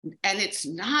And it's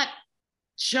not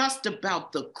just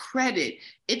about the credit,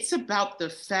 it's about the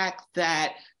fact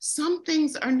that some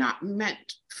things are not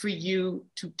meant for you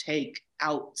to take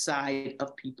outside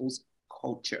of people's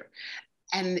culture.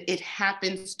 And it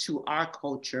happens to our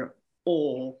culture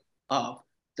all of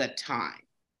the time.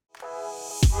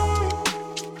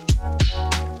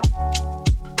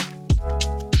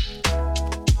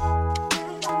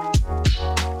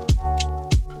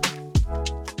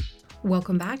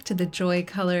 Welcome back to the Joy,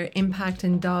 Color, Impact,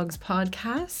 and Dogs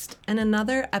podcast and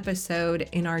another episode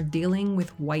in our Dealing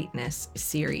with Whiteness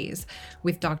series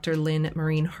with Dr. Lynn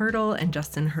Marine Hurdle and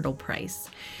Justin Hurdle Price.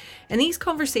 In these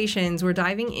conversations, we're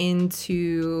diving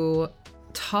into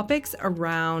topics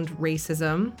around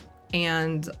racism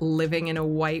and living in a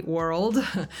white world,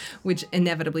 which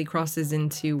inevitably crosses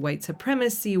into white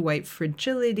supremacy, white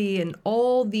fragility, and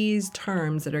all these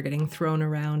terms that are getting thrown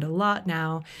around a lot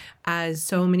now as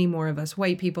so many more of us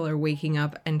white people are waking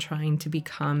up and trying to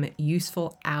become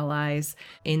useful allies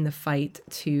in the fight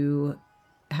to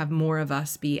have more of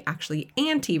us be actually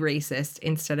anti-racist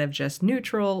instead of just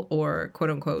neutral or quote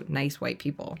unquote nice white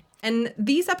people. And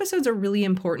these episodes are really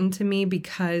important to me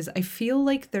because I feel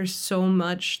like there's so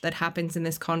much that happens in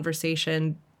this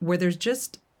conversation where there's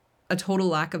just a total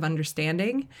lack of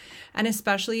understanding. And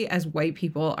especially as white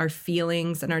people, our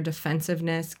feelings and our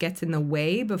defensiveness gets in the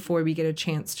way before we get a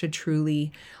chance to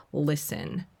truly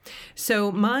listen.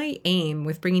 So my aim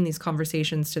with bringing these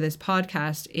conversations to this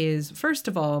podcast is, first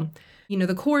of all,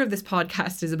 the core of this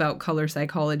podcast is about color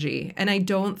psychology. And I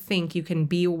don't think you can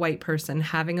be a white person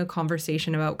having a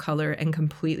conversation about color and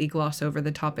completely gloss over the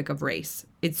topic of race.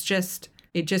 It just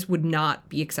would not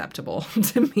be acceptable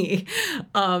to me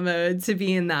to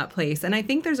be in that place. And I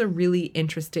think there's a really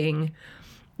interesting,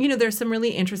 there's some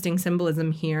really interesting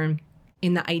symbolism here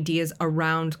in the ideas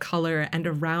around color and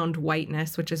around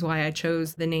whiteness, which is why I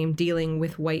chose the name Dealing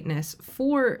with Whiteness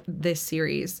for this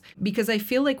series, because I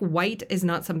feel like white is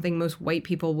not something most white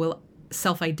people will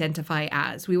self-identify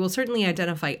as. We will certainly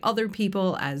identify other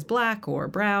people as black or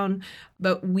brown,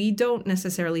 but we don't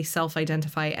necessarily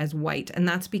self-identify as white. And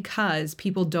that's because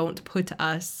people don't put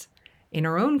us in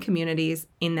our own communities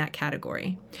in that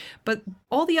category. But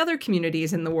all the other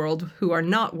communities in the world who are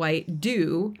not white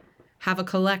do have a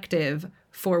collective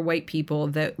for white people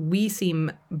that we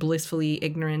seem blissfully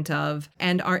ignorant of.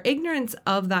 And our ignorance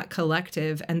of that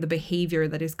collective and the behavior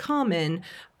that is common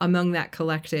among that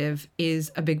collective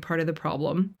is a big part of the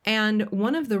problem. And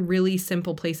one of the really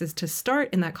simple places to start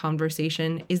in that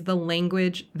conversation is the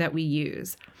language that we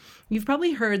use. You've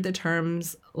probably heard the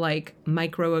terms like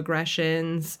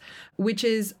microaggressions, which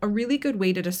is a really good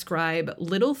way to describe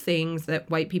little things that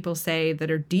white people say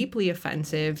that are deeply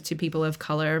offensive to people of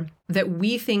color that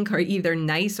we think are either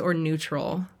nice or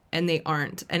neutral, and they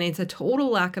aren't. And it's a total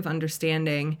lack of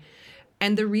understanding.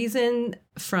 And the reason,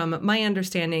 from my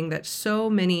understanding, that so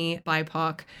many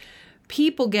BIPOC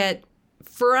people get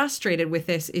frustrated with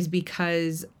this is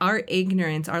because our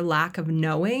ignorance, our lack of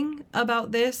knowing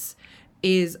about this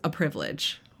is a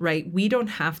privilege, right? We don't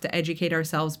have to educate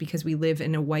ourselves because we live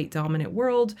in a white dominant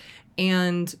world,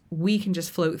 and we can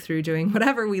just float through doing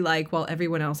whatever we like while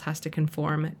everyone else has to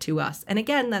conform to us. And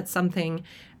again, that's something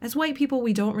as white people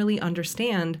we don't really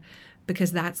understand,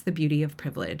 because that's the beauty of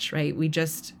privilege, right? We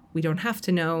don't have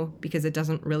to know because it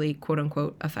doesn't really quote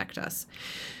unquote affect us.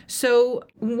 So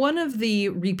one of the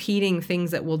repeating things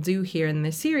that we'll do here in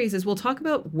this series is we'll talk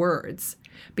about words,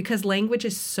 because language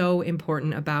is so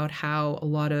important about how a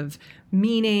lot of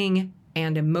meaning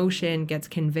and emotion gets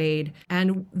conveyed.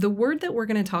 And the word that we're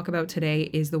going to talk about today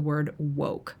is the word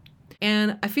woke.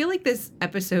 And I feel like this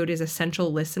episode is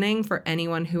essential listening for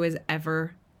anyone who has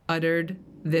ever uttered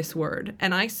this word.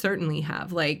 And I certainly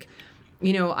have. I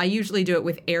usually do it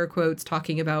with air quotes,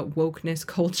 talking about wokeness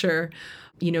culture.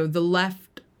 The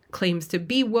left claims to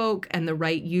be woke and the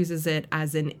right uses it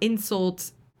as an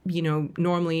insult,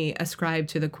 normally ascribed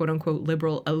to the quote unquote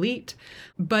liberal elite.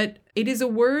 But it is a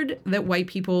word that white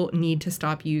people need to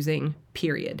stop using,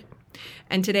 period.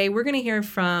 And today we're going to hear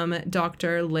from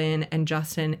Dr. Lynn and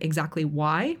Justin exactly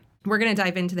why. We're going to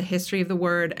dive into the history of the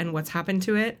word and what's happened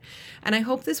to it. And I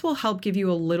hope this will help give you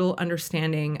a little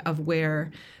understanding of where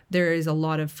there is a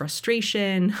lot of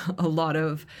frustration, a lot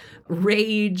of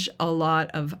rage, a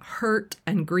lot of hurt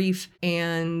and grief,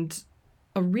 and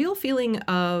a real feeling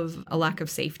of a lack of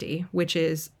safety, which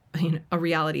is a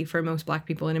reality for most Black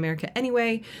people in America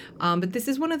anyway. But this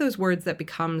is one of those words that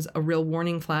becomes a real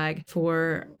warning flag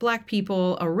for Black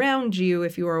people around you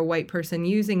if you are a white person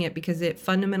using it, because it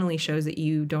fundamentally shows that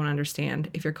you don't understand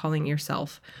if you're calling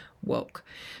yourself woke.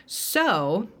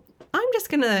 So I'm just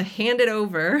going to hand it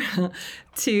over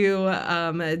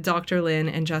to Dr. Lynn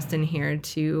and Justin here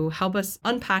to help us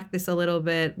unpack this a little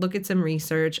bit, look at some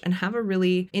research, and have a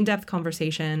really in-depth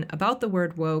conversation about the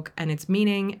word woke and its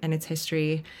meaning and its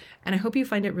history. And I hope you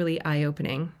find it really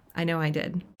eye-opening. I know I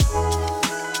did.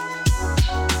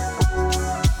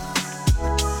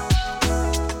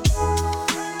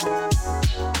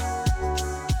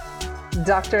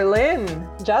 Dr. Lynn,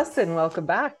 Justin, welcome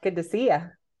back. Good to see you.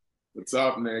 What's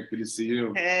up, man? Good to see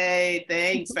you. Hey,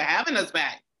 thanks for having us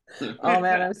back. Oh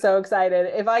man, I'm so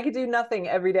excited. If I could do nothing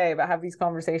every day but have these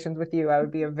conversations with you, I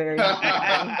would be a very happy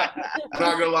man. I'm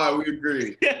not gonna lie, we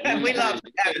agree. We love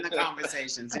having the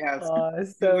conversations. Yes.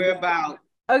 So we're about.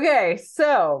 Okay,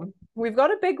 so we've got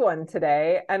a big one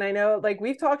today, and I know like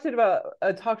we've talked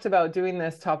about doing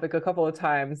this topic a couple of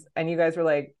times, and you guys were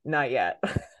like, not yet.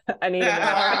 I need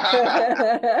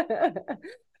a minute.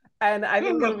 And I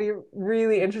think it'll be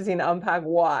really interesting to unpack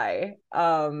why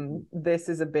this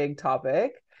is a big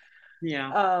topic.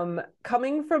 Yeah.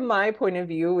 Coming from my point of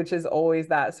view, which is always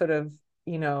that sort of,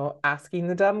 asking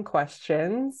the dumb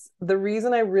questions. The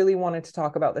reason I really wanted to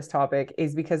talk about this topic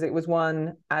is because it was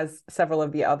one, as several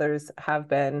of the others have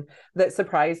been, that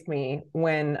surprised me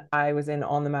when I was in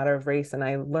On the Matter of Race and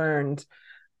I learned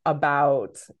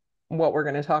about what we're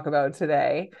going to talk about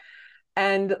today.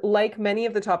 And like many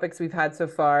of the topics we've had so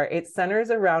far, it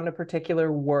centers around a particular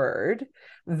word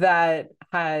that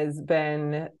has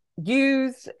been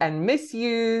used and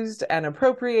misused and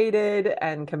appropriated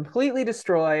and completely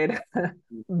destroyed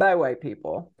by white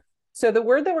people. So the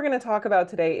word that we're going to talk about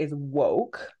today is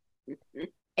woke.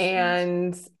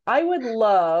 And I would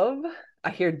love, I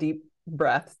hear deep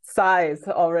breaths, sighs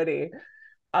already.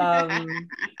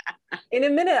 In a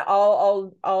minute,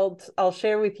 I'll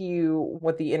share with you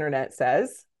what the internet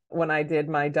says when I did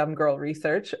my dumb girl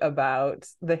research about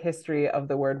the history of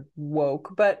the word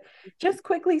woke. But just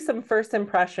quickly, some first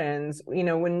impressions.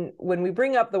 When we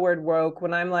bring up the word woke,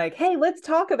 when I'm like, hey, let's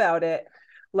talk about it.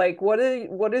 Like, what is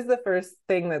the first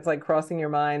thing that's like crossing your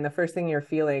mind? The first thing you're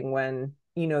feeling when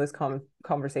this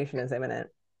conversation is imminent?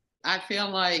 I feel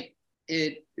like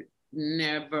it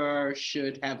never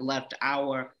should have left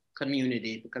our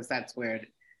community because that's where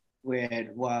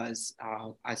it was.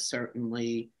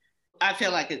 I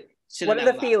feel like it should. What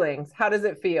are the feelings? How does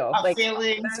it feel?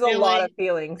 There's a lot of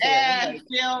feelings here.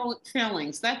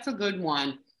 Feelings. That's a good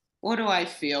one. What do I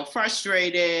feel?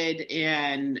 Frustrated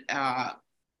and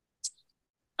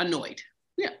annoyed.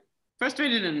 Yeah,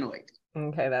 frustrated and annoyed.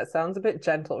 Okay, that sounds a bit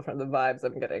gentle from the vibes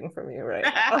I'm getting from you right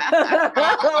now.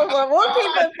 But we'll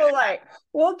keep it polite.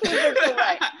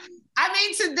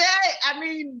 I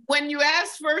mean, when you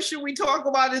asked first, should we talk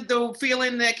about it, the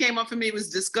feeling that came up for me was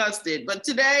disgusted. But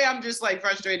today I'm just like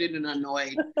frustrated and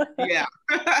annoyed. Yeah.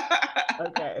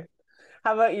 Okay.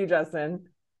 How about you, Justin?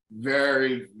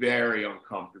 Very, very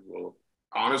uncomfortable.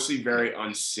 Honestly, very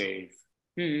unsafe.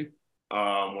 When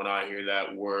I hear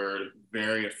that word,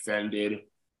 very offended.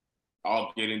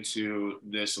 I'll get into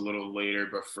this a little later,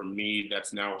 but for me,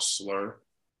 that's now a slur.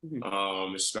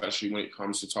 Especially when it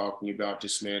comes to talking about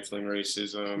dismantling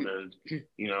racism and,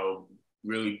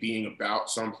 really being about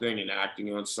something and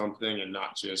acting on something and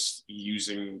not just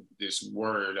using this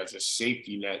word as a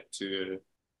safety net to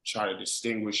try to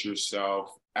distinguish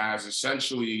yourself as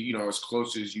essentially, as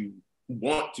close as you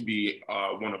want to be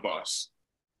one of us,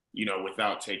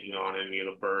 without taking on any of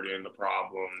the burden, the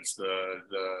problems, the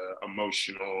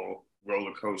emotional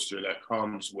roller coaster that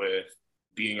comes with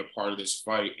being a part of this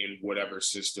fight in whatever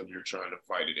system you're trying to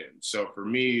fight it in. So for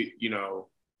me,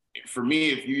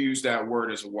 if you use that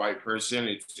word as a white person,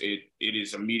 it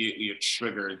is immediately a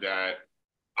trigger that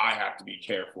I have to be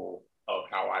careful of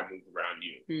how I move around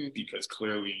you, because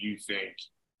clearly you think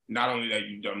not only that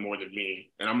you've done more than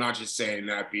me, and I'm not just saying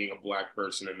that being a Black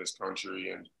person in this country,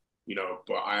 and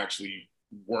but I actually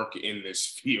work in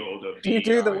this field of you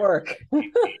do the work.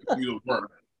 You do the work.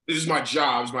 This is my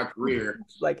job, it's my career.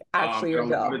 Like actually your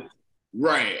job.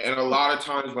 Right. And a lot of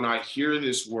times when I hear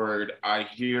this word, I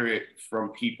hear it from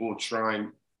people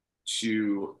trying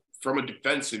to, from a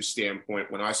defensive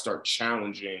standpoint, when I start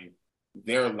challenging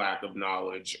their lack of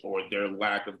knowledge or their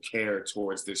lack of care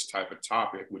towards this type of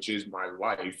topic, which is my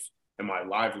life and my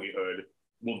livelihood.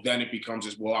 Well, then it becomes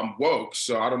as, well, I'm woke,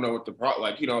 so I don't know what the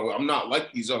problem, I'm not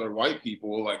like these other white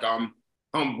people. Like I'm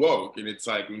woke. And it's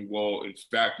like, well, in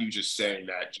fact, you just saying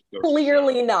that.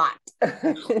 Clearly not.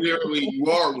 Clearly you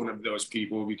are one of those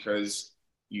people because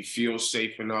you feel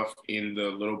safe enough in the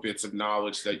little bits of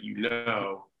knowledge that you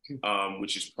know,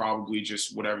 which is probably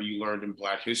just whatever you learned in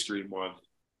Black History Month.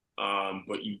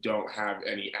 But you don't have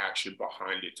any action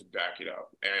behind it to back it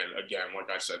up. And again, like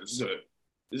I said, this is a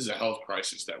this is a health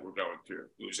crisis that we're going through,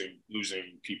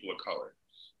 losing people of color.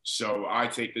 So I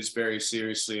take this very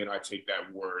seriously, and I take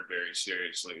that word very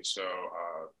seriously. So,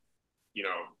 you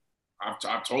know,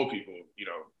 I've told people, you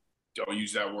know, don't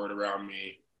use that word around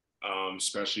me,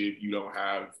 especially if you don't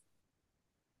have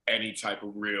any type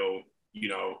of real, you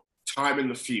know, time in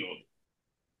the field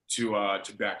to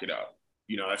back it up.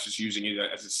 You know, that's just using it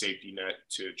as a safety net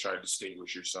to try to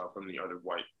distinguish yourself from the other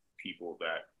white people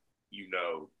that, you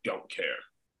know, don't care.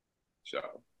 So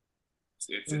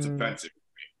it's offensive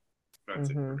for me.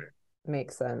 Offensive for me.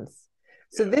 Makes sense.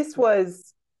 So this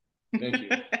was Thank you.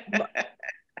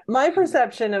 my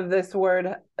perception of this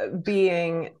word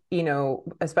being, you know,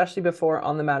 especially before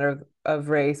On the Matter of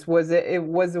Race, was it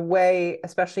was a way,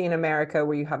 especially in America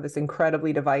where you have this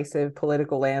incredibly divisive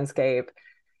political landscape.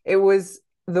 It was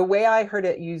the way I heard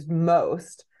it used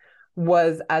most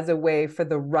was as a way for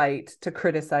the right to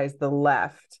criticize the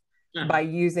left by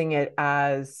using it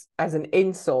as an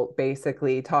insult,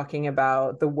 basically talking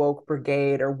about the woke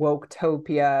brigade or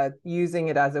woketopia, using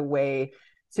it as a way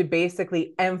to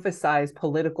basically emphasize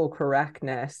political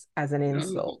correctness as an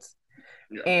insult.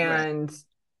 And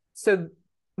so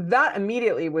that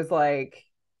immediately was like,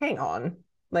 hang on,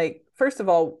 like, first of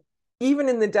all, even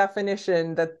in the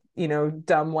definition that, you know,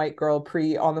 dumb white girl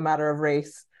pre On the Matter of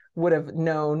Race would have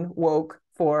known woke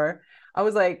for, I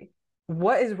was like,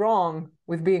 what is wrong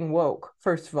with being woke?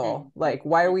 First of all, like,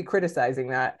 why are we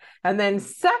criticizing that? And then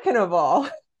second of all,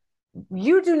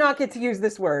 you do not get to use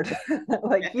this word.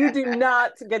 Like, you do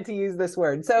not get to use this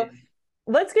word. So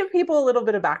let's give people a little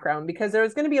bit of background, because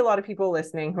there's going to be a lot of people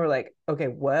listening who are like, okay,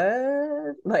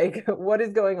 what? Like, what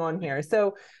is going on here?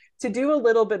 So to do a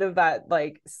little bit of that,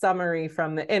 like, summary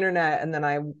from the internet, and then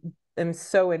I am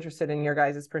so interested in your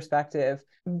guys' perspective.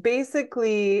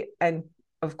 Basically, and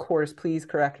of course, please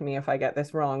correct me if I get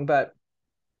this wrong, but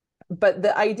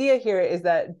the idea here is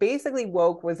that basically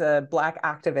woke was a Black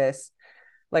activist,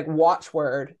 like,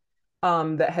 watchword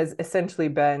that has essentially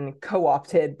been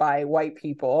co-opted by white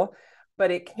people,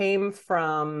 but it came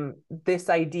from this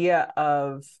idea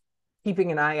of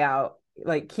keeping an eye out,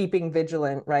 like keeping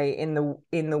vigilant, right, in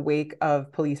the wake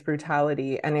of police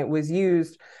brutality. And it was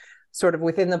used sort of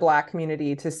within the Black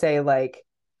community to say, like,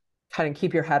 kind of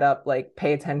keep your head up, like,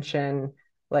 pay attention,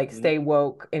 like, stay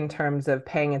woke in terms of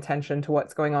paying attention to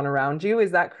what's going on around you.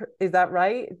 Is that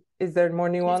right? Is there more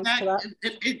nuance to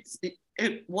that?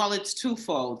 Well, it's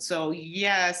twofold. So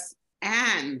yes,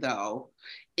 and though,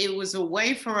 it was a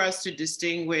way for us to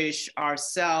distinguish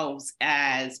ourselves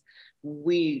as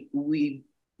we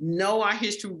know our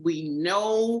history, we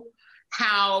know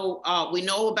how, we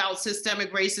know about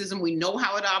systemic racism, we know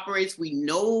how it operates, we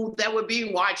know that we're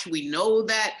being watched, we know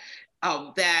that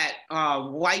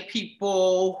white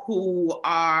people who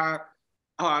are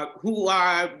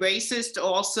racist,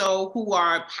 also who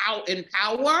are in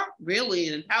power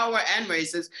and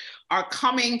racist, are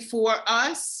coming for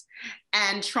us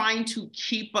and trying to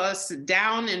keep us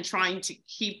down and trying to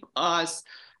keep us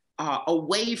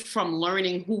away from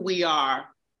learning who we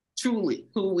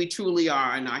truly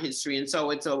are in our history. And so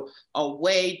it's a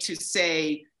way to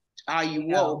say, are you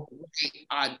woke?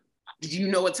 Do you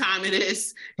know what time it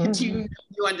is? Do you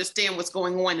understand what's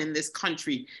going on in this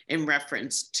country in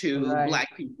reference to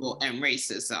Black people and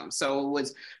racism? So it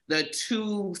was the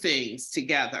two things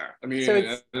together. I mean, so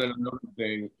and then another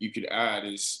thing you could add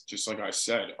is, just like I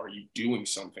said, are you doing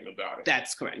something about it?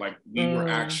 That's correct. Like, we were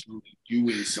actually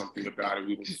doing something about it.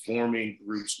 We were forming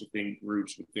groups within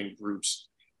groups,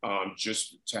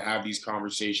 just to have these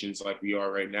conversations like we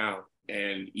are right now.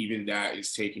 And even that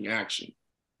is taking action.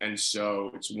 And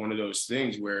so it's one of those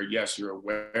things where, yes, you're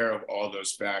aware of all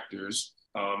those factors,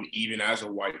 even as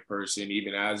a white person,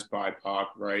 even as BIPOC,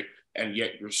 right? And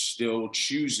yet you're still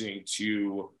choosing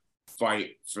to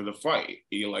fight for the fight.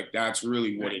 You're like, that's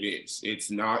really what it is.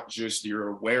 It's not just you're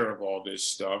aware of all this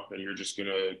stuff and you're just going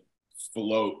to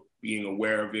float being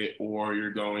aware of it, or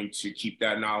you're going to keep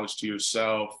that knowledge to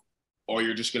yourself, or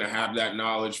you're just going to have that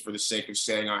knowledge for the sake of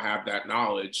saying, I have that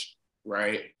knowledge.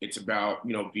 Right? It's about,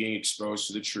 you know, being exposed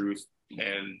to the truth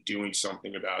and doing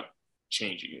something about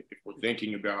changing it. If we're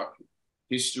thinking about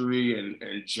history and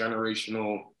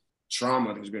generational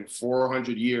trauma, there's been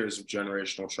 400 years of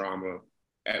generational trauma,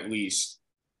 at least,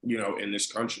 you know, in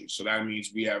this country. So that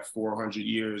means we have 400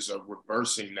 years of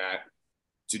reversing that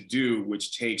to do,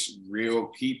 which takes real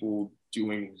people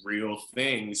doing real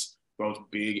things, both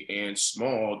big and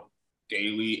small,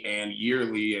 daily and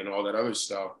yearly and all that other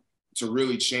stuff, to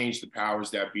really change the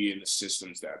powers that be and the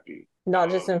systems that be. Not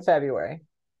just in February.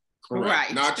 Correct.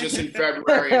 Right. Not just in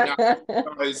February, not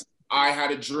because I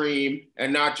had a dream,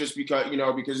 and not just because,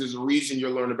 because there's a reason you're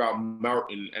learning about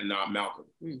Martin and not Malcolm.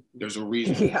 There's a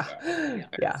reason for that.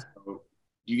 Yeah. So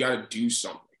you got to do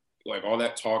something. Like all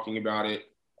that talking about it,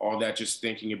 all that just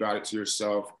thinking about it to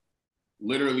yourself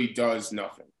literally does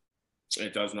nothing.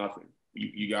 It does nothing.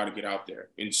 You got to get out there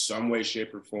in some way,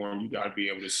 shape, or form. You got to be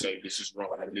able to say, this is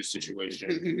wrong in this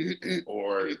situation,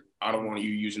 or I don't want you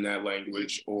using that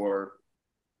language, or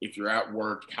if you're at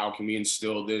work, how can we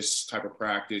instill this type of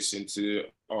practice into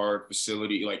our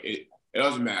facility? Like it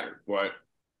doesn't matter, but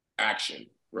action,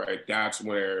 right? That's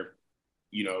where,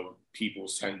 people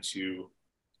tend to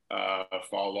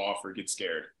fall off or get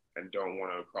scared and don't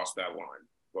want to cross that line.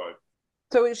 But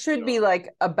so it should be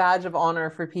like a badge of honor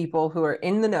for people who are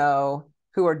in the know,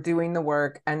 who are doing the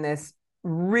work, and this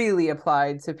really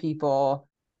applied to people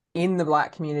in the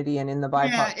Black community and in the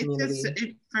BIPOC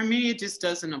community. For me, it just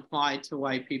doesn't apply to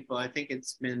white people. I think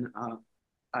it's been,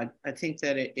 I think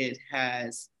that it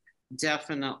has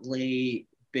definitely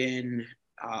been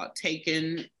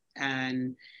taken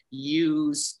and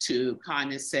used to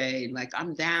kind of say, like,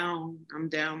 I'm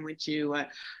down with you.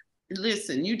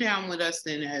 Listen, you down with us,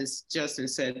 then, as Justin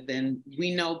said, then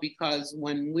we know, because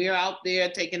when we're out there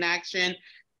taking action,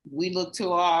 we look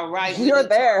to our right. You're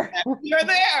there. You're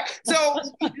there. So,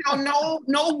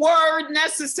 no word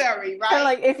necessary, right? And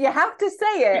like, if you have to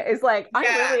say it, it's like, I'm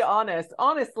really honest.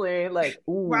 Honestly, like,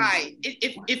 ooh. Right.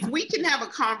 If we can have a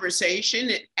conversation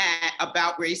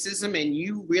about racism, and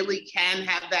you really can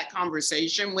have that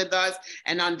conversation with us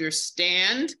and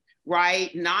understand, right?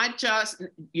 Not just,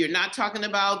 you're not talking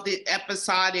about the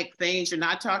episodic things. You're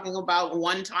not talking about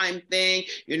one-time thing.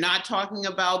 You're not talking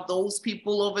about those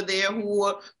people over there who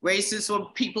were racist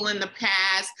or people in the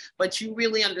past, but you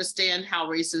really understand how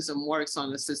racism works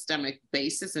on a systemic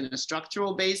basis and a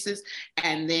structural basis.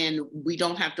 And then we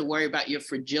don't have to worry about your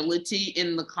fragility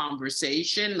in the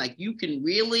conversation. Like, you can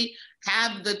really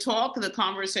have the talk, the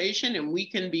conversation, and we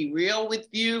can be real with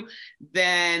you,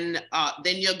 then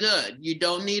you're good. You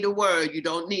don't need a word. You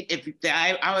don't need,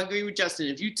 I agree with Justin.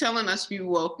 If you're telling us you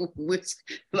were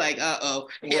like,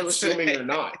 we're assuming you're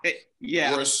not.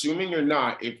 Yeah. We're assuming you're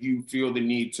not if you feel the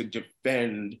need to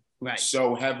defend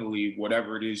so heavily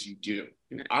whatever it is you do.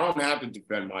 I don't have to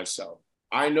defend myself.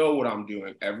 I know what I'm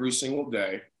doing every single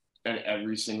day and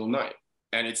every single night,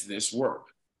 and it's this work.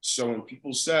 So when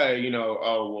people say,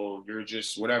 oh, well, you're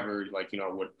just whatever, like,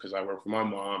 because I work for my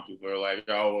mom, people are like,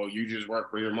 oh, well, you just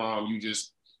work for your mom, you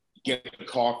just get the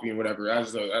coffee and whatever.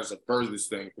 That's the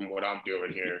furthest thing from what I'm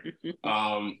doing here.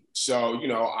 So,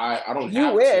 I don't have to.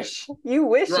 You wish. Right, you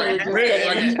wish. I'm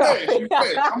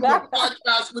on a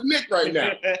podcast with Nick right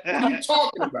now. What are you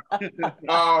talking about?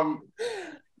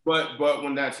 But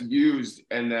when that's used,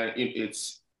 and then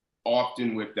it's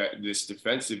often with this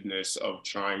defensiveness of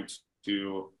trying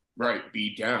to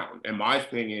be down. And my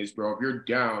thing is, bro, if you're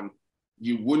down,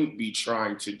 you wouldn't be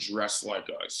trying to dress like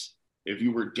us. If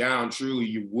you were down truly,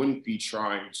 you wouldn't be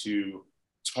trying to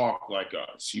talk like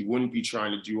us. You wouldn't be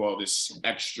trying to do all this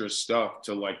extra stuff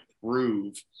to like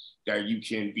prove that you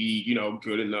can be,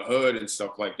 good in the hood and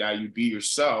stuff like that. You be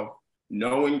yourself,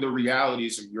 knowing the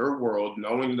realities of your world,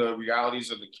 knowing the realities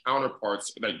of the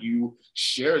counterparts that you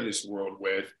share this world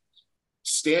with,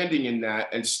 standing in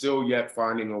that, and still yet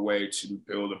finding a way to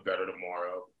build a better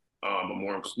tomorrow, a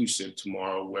more inclusive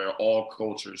tomorrow where all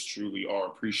cultures truly are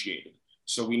appreciated.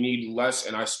 So we need less,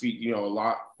 and I speak, a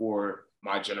lot for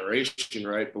my generation,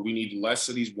 right? But we need less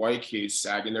of these white kids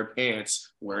sagging their pants,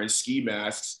 wearing ski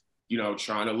masks,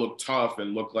 trying to look tough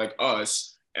and look like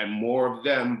us, and more of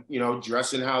them,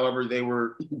 dressing however they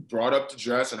were brought up to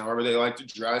dress and however they like to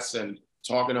dress, and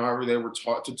talking however they were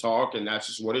taught to talk, and that's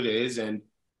just what it is. And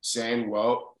saying,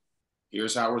 well,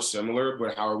 here's how we're similar,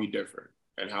 but how are we different?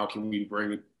 And how can we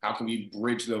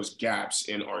bridge those gaps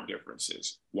in our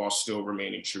differences while still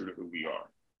remaining true to who we are?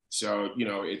 So,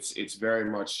 it's very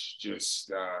much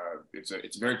just, it's a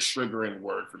very triggering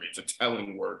word for me. It's a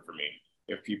telling word for me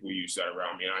if people use that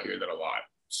around me, and I hear that a lot.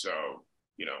 So,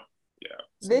 yeah.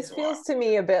 This feels to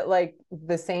me a bit like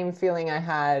the same feeling I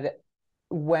had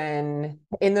when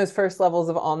in those first levels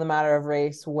of On the Matter of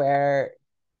Race, where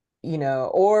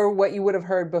or what you would have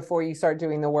heard before you start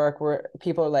doing the work, where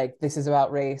people are like, this is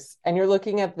about race. And you're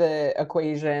looking at the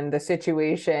equation, the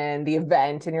situation, the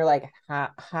event, and you're like,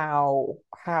 how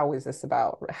is this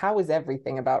about, how is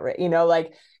everything about race?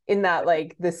 Like in that,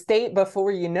 like the state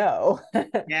before, yeah,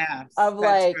 of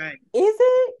like, right. Is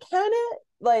it, can it,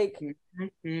 like,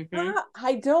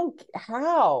 I don't,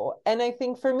 how? And I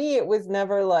think for me, it was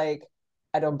never like,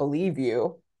 I don't believe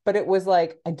you. But it was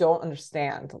like, I don't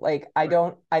understand. Like, I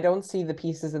don't see the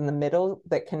pieces in the middle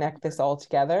that connect this all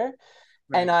together.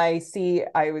 And I see,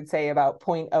 I would say about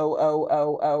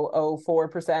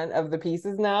 0.00004% of the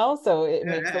pieces now. So it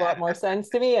makes a lot more sense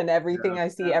to me. And everything I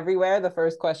see everywhere, the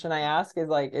first question I ask is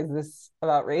like, is this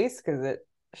about race? Because it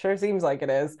sure seems like it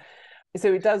is.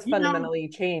 So it does fundamentally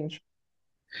change.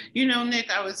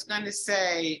 Nick, I was going to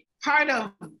say part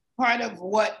of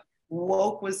what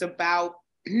woke was about,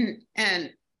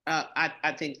 and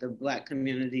I think the Black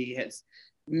community has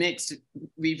mixed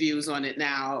reviews on it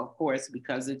now, of course,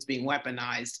 because it's being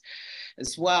weaponized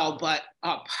as well. But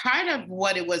part of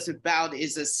what it was about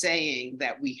is a saying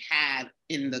that we had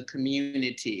in the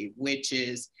community, which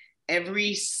is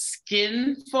every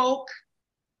skin folk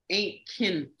ain't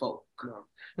kinfolk,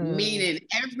 meaning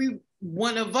every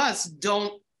one of us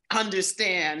don't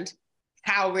understand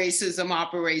how racism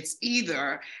operates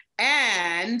either,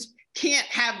 and can't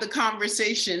have the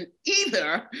conversation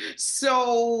either.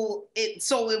 So it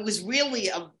was really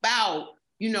about,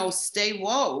 stay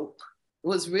woke. It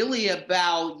was really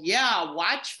about,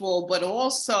 watchful, but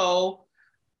also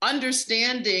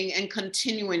understanding and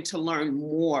continuing to learn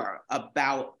more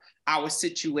about our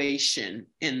situation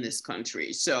in this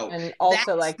country. So, and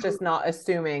also like just not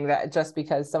assuming that just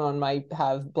because someone might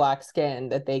have Black skin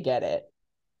that they get it.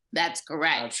 That's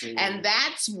correct. Absolutely. And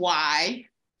that's why,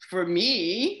 for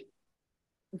me,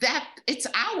 that it's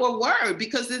our word,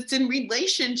 because it's in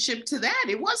relationship to that.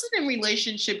 It wasn't in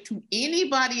relationship to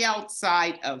anybody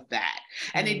outside of that.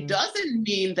 And it doesn't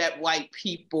mean that white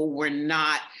people were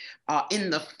not in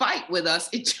the fight with us.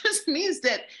 It just means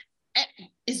that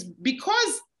it's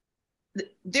because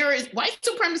there is white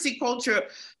supremacy culture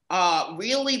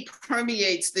really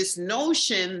permeates this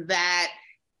notion that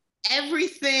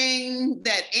everything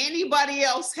that anybody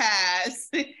else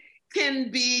has can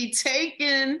be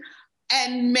taken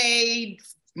and made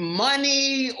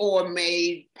money or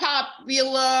made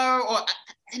popular,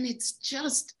 and it's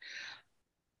just,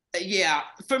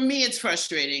 for me, it's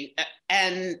frustrating.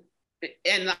 And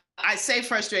I say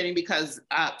frustrating because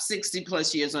 60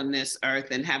 plus years on this earth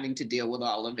and having to deal with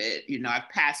all of it, I've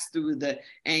passed through the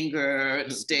anger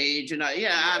stage,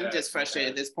 I'm just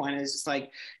frustrated at this point. It's just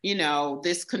like,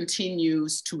 this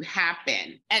continues to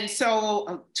happen. And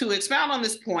so to expound on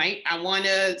this point, I want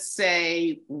to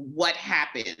say what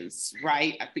happens,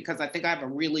 right? Because I think I have a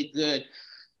really good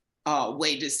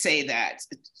way to say that.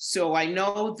 So I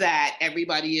know that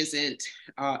everybody isn't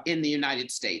in the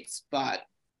United States, but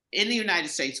in the United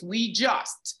States, we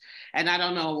just, and I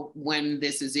don't know when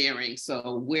this is airing,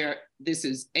 so this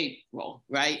is April,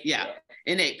 right? Yeah,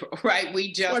 in April, right?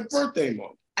 We just. My birthday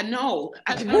month. I know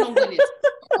when it's.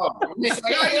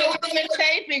 It's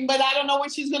taping, but I don't know when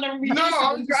she's going to release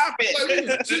it. Drop it.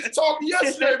 Like, we just talking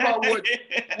yesterday about what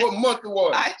month it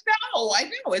was. I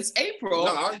know. It's April.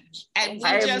 No, and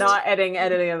I am not editing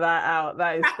that out.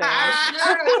 That is I'm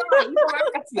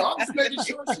just making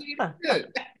sure she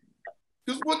did.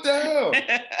 Because what the hell?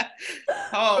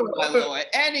 Oh, my Lord.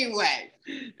 Anyway,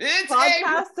 it's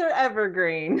podcasts are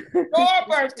evergreen. Your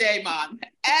birthday month.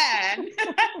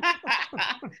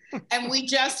 And we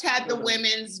just had the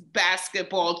women's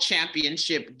basketball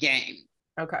championship game.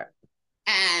 Okay.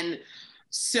 And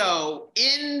so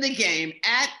in the game,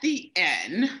 at the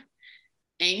end,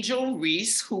 Angel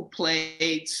Reese, who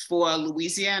played for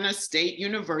Louisiana State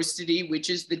University, which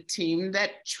is the team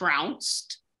that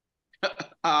trounced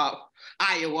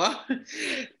Iowa,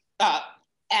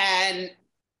 and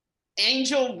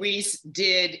Angel Reese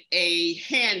did a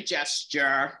hand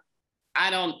gesture. I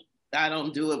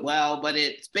don't do it well, but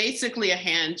it's basically a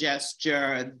hand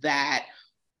gesture that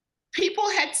people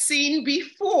had seen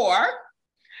before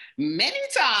many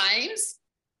times.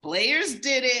 Players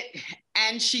did it,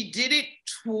 and she did it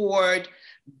toward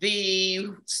the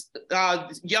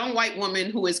young white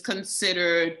woman who is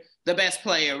considered the best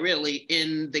player really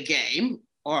in the game,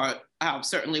 or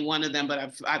certainly one of them, but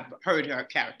I've heard her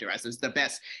characterized as the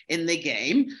best in the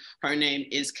game. Her name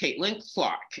is Caitlin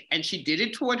Clark, and she did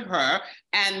it toward her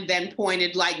and then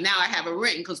pointed like, now I have a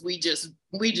ring because we just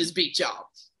beat y'all,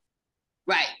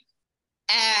 right?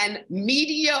 And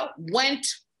media went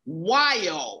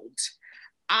wild.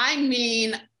 I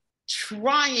mean,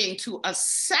 trying to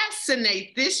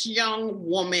assassinate this young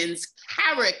woman's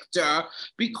character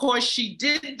because she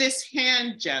did this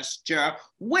hand gesture,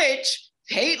 which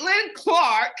Caitlin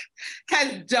Clark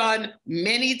has done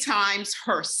many times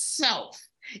herself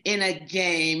in a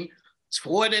game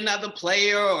toward another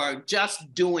player or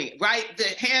just doing it, right? The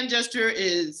hand gesture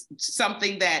is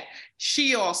something that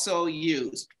she also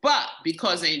used, but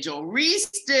because Angel Reese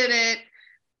did it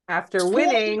after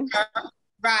winning,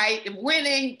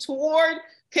 winning toward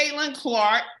Caitlin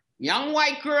Clark, young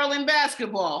white girl in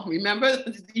basketball. Remember,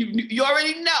 you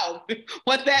already know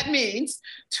what that means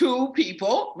to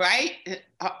people, right?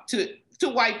 To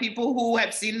white people who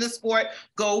have seen the sport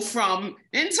go from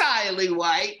entirely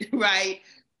white, right,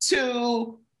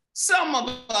 to some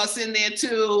of us in there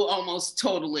too, almost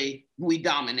totally, we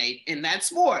dominate in that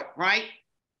sport, right?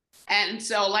 And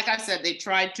so, like I said, they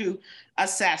tried to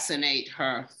assassinate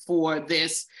her for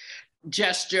this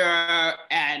gesture,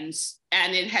 and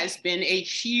it has been a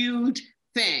huge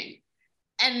thing.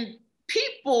 And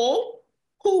people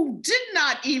who did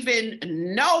not even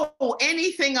know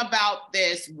anything about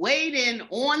this weighed in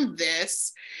on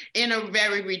this in a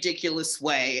very ridiculous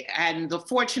way. And the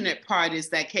fortunate part is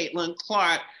that Caitlin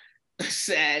Clark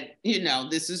said, you know,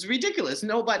 this is ridiculous.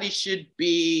 Nobody should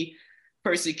be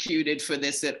persecuted for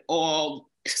this at all.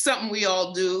 Something we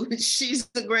all do. She's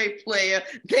a great player.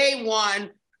 They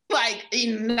won, like,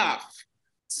 enough.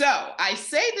 So I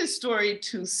say this story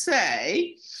to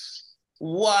say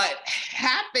what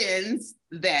happens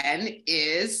then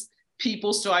is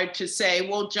people start to say,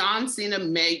 well, John Cena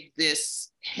made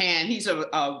this hand. He's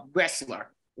a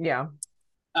wrestler. Yeah.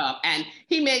 And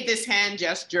he made this hand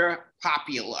gesture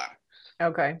popular.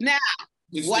 Okay. Now,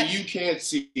 what you can't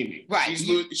see me. Right.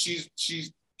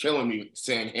 She's killing me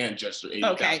saying hand gesture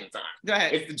 80,000 times. Go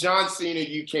ahead. It's the John Cena,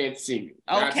 you can't see me.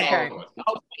 Okay.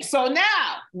 So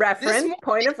now. Reference,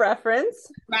 point of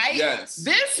reference. Right? Yes.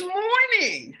 This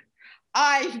morning,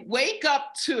 I wake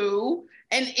up to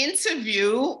an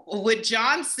interview with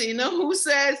John Cena who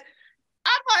says,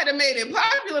 I might have made it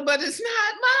popular, but it's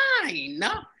not mine.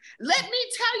 Let me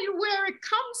tell you where it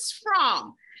comes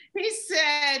from. He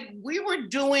said, we were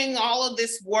doing all of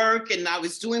this work and I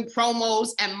was doing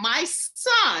promos, and my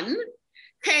son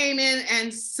came in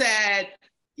and said,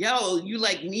 yo, you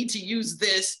like need to use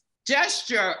this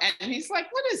gesture. And he's like,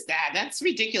 what is that? That's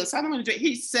ridiculous. I don't want to do it.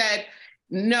 He said,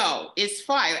 no, it's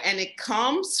fire. And it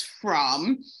comes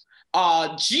from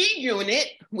G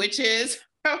Unit, which is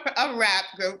a rap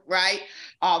group, right?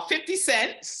 50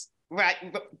 Cent's right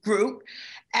group.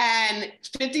 And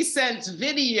 50 Cent's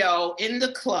video in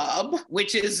the club,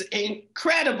 which is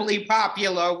incredibly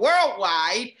popular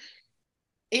worldwide,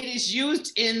 it is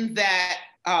used in that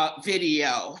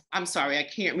video. I'm sorry, I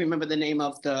can't remember the name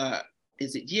of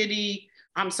is it Yiddy?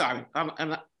 I'm sorry.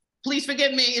 Please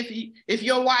forgive me if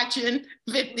you're watching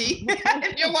 50,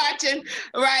 if you're watching,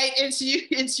 right? It's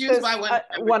used by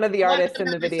one of the artists in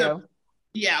the video.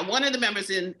 Yeah, one of the members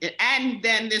and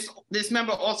then this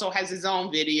member also has his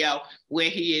own video where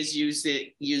he is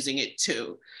using it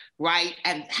too, right?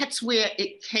 And that's where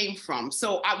it came from.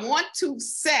 So I want to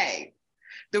say,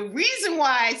 the reason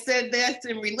why I said this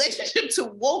in relationship to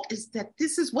woke is that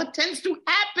this is what tends to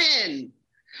happen,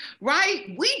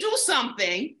 right? We do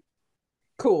something.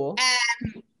 Cool.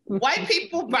 And white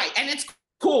people, right, and it's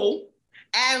cool.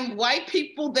 And white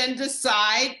people then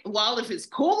decide, well, if it's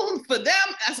cool for them,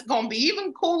 that's going to be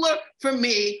even cooler for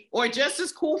me, or just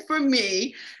as cool for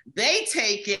me. They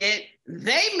take it,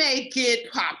 they make it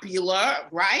popular,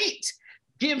 right?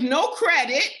 Give no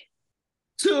credit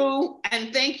to,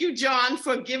 and thank you, John,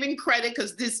 for giving credit,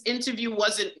 because this interview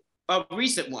wasn't a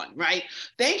recent one, right?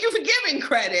 Thank you for giving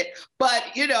credit, but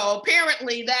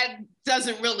apparently that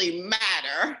doesn't really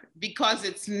matter because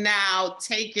it's now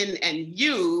taken and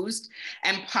used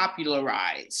and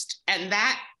popularized. And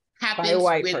that happens by a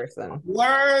white person.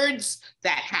 Words,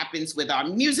 that happens with our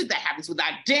music, that happens with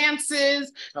our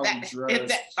dances,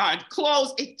 our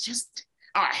clothes,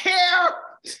 our hair,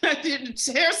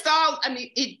 hairstyles. I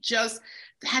mean,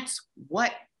 that's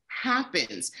what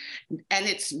happens. And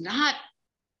it's not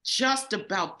just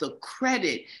about the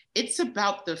credit. It's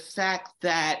about the fact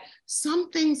that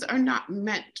some things are not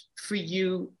meant for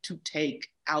you to take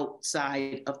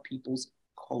outside of people's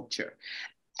culture.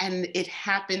 And it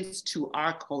happens to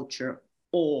our culture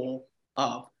all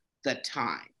of the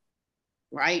time,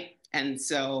 right? And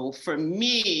so for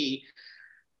me,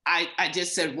 I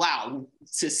just said, wow,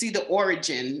 to see the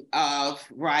origin of,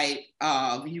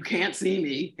 you can't see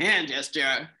me, hand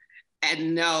gesture,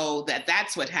 and know that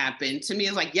that's what happened, to me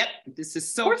is like, yep, this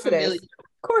is so familiar.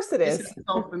 Of course it is. This is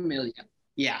so familiar.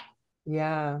 Yeah.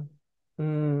 Yeah.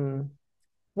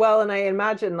 Well, and I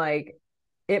imagine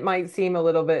it might seem a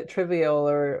little bit trivial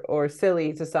or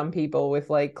silly to some people with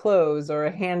clothes or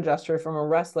a hand gesture from a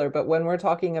wrestler, but when we're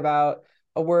talking about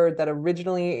a word that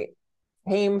originally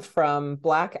came from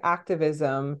Black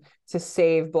activism to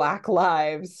save Black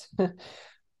lives,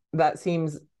 that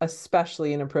seems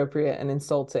especially inappropriate and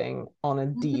insulting on a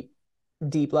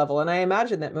deep level. And I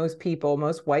imagine that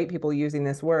most white people using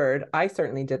this word, I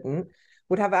certainly didn't,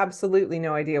 would have absolutely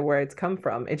no idea where it's come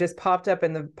from. It just popped up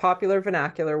in the popular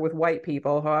vernacular with white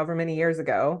people however many years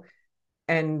ago,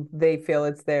 and they feel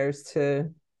it's theirs to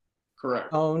Correct.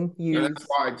 own, use. And that's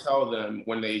why I tell them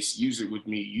when they use it with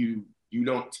me, you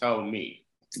don't tell me.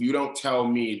 You don't tell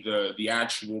me the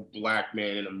actual Black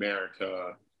man in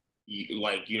America,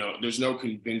 there's no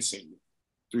convincing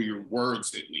through your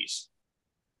words, at least.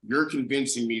 You're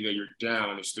convincing me that you're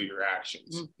down is through your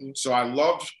actions. Mm-hmm. So I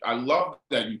love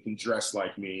that you can dress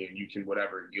like me and you can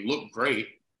whatever. You look great.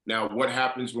 Now, what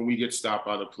happens when we get stopped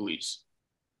by the police?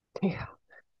 Yeah.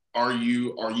 Are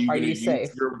you going to use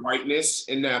your whiteness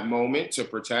in that moment to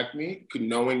protect me,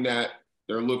 knowing that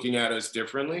they're looking at us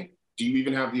differently? Do you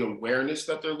even have the awareness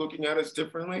that they're looking at us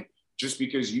differently just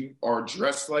because you are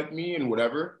dressed like me and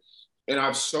whatever? And I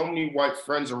have so many white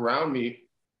friends around me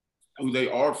who they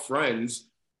are friends,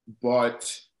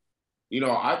 but,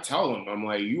 I tell them, I'm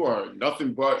like, you are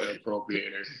nothing but an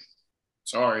appropriator.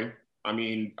 Sorry. I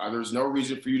mean, there's no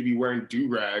reason for you to be wearing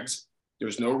do-rags.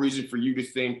 There's no reason for you to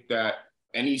think that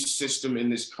any system in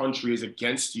this country is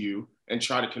against you and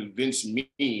try to convince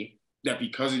me that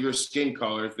because of your skin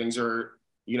color, things are,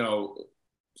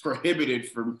 prohibited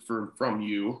from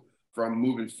you from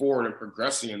moving forward and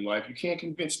progressing in life. You can't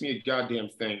convince me a goddamn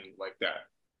thing like that.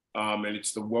 And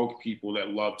it's the woke people that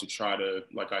love to try to,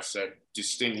 like I said,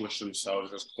 distinguish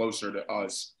themselves as closer to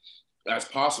us as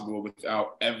possible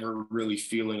without ever really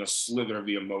feeling a slither of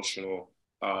the emotional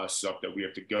stuff that we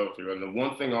have to go through. And the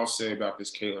one thing I'll say about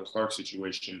this Caitlin Clark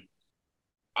situation,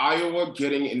 Iowa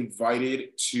getting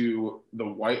invited to the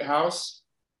White House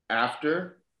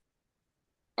after,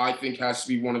 I think has to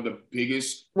be one of the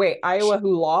biggest. Wait, Iowa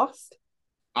who lost?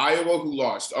 Iowa who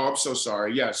lost. Oh, I'm so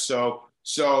sorry. Yes. Yeah,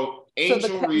 so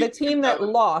Angel the team that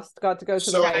lost got to go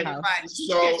to the White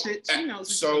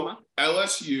House. So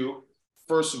LSU,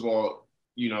 first of all,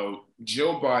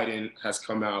 Joe Biden has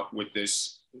come out with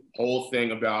this whole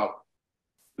thing about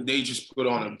they just put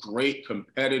on a great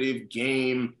competitive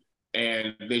game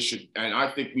and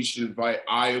I think we should invite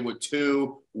Iowa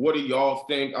too. What do y'all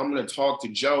think? I'm going to talk to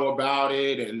Joe about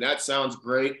it. And that sounds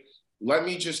great. Let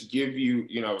me just give you,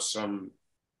 some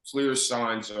clear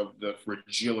signs of the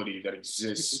fragility that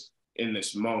exists in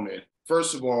this moment.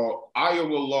 First of all,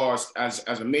 Iowa lost, as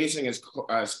amazing as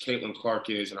Caitlin Clark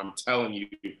is, and I'm telling you,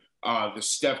 the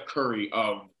Steph Curry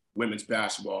of women's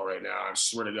basketball right now. I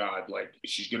swear to God,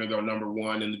 she's going to go number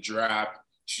one in the draft.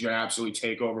 She's going to absolutely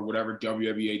take over whatever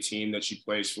WNBA team that she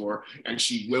plays for, and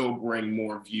she will bring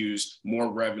more views, more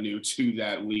revenue to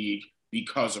that league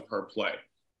because of her play.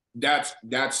 That's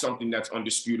something that's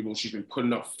undisputable. She's been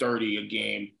putting up 30 a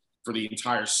game for the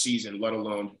entire season, let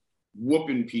alone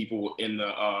whooping people in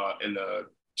the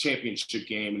championship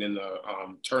game and in the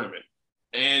tournament.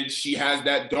 And she has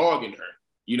that dog in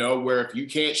her, where if you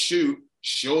can't shoot,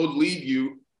 she'll leave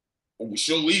you and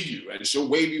she'll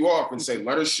wave you off and say,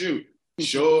 let her shoot.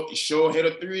 She'll hit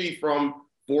a three from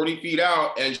 40 feet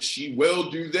out and she will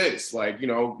do this.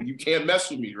 You can't mess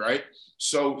with me, right?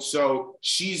 So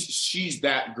she's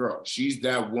that girl. She's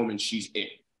that woman. She's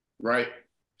it, right?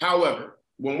 However,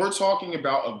 when we're talking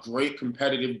about a great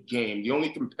competitive game, the only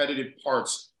competitive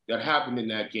parts that happened in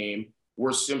that game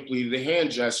were simply the hand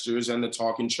gestures and the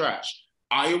talking trash.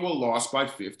 Iowa lost by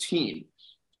 15.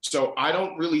 So I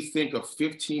don't really think a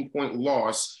 15-point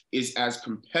loss is as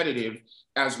competitive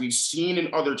as we've seen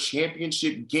in other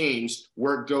championship games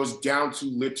where it goes down to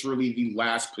literally the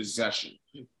last possession.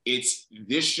 It's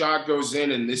this shot goes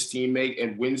in and this teammate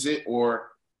and wins it,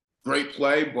 or great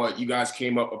play, but you guys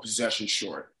came up a possession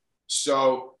short.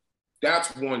 So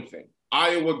that's one thing.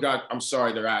 Iowa got, I'm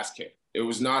sorry, their ass kicked. It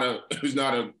was not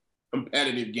a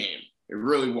competitive game. It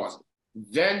really wasn't.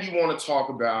 Then you want to talk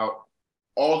about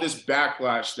all this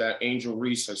backlash that Angel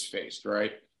Reese has faced,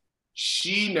 right?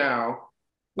 She now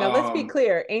let's be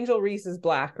clear. Angel Reese is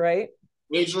Black, right?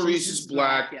 Angel Reese is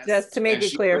Black. Yes. Just to make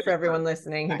it clear for everyone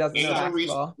listening who doesn't know basketball. Angel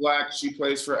Reese is Black. She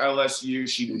plays for LSU.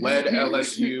 She led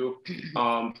LSU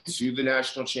to the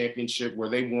national championship where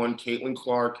they won. Caitlin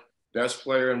Clark, best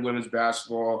player in women's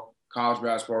basketball, college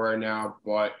basketball right now,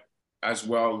 but as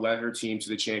well led her team to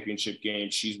the championship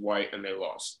game. She's white and they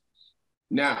lost.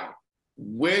 Now,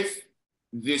 with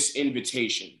this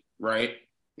invitation, right?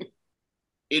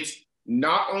 It's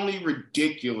not only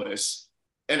ridiculous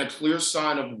and a clear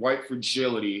sign of white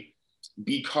fragility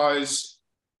because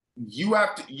you'd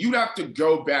have to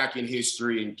go back in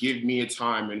history and give me a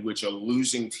time in which a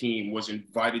losing team was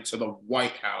invited to the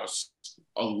White House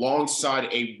alongside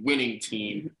a winning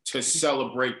team to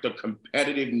celebrate the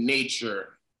competitive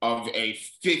nature of a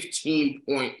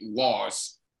 15-point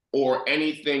loss or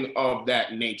anything of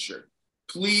that nature.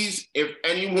 please, if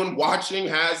anyone watching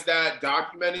has that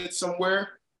documented somewhere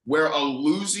where a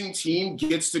losing team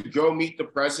gets to go meet the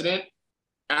president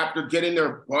after getting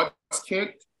their butts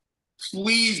kicked,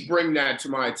 please bring that to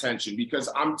my attention, because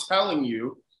I'm telling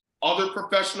you, other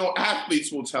professional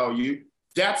athletes will tell you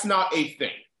that's not a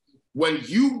thing. When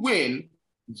you win,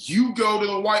 you go to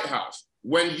the White House.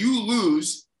 When you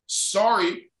lose,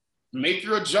 sorry, make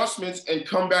your adjustments and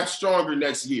come back stronger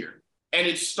next year. And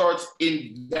it starts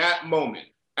in that moment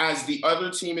as the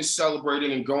other team is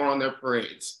celebrating and going on their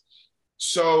parades.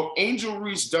 So Angel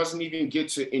Reese doesn't even get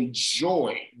to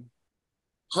enjoy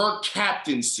her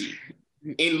captaincy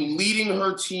in leading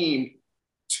her team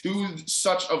to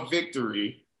such a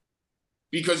victory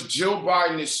because Jill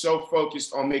Biden is so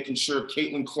focused on making sure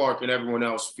Caitlin Clark and everyone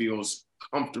else feels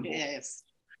comfortable. Yes.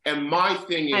 And my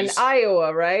thing is... And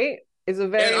Iowa, right? Is a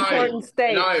very important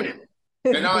state.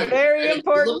 And Iowa. Very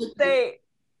important state.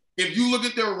 If you look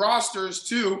at their rosters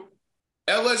too,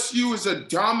 LSU is a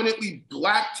dominantly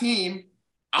black team.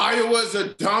 Iowa is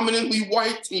a dominantly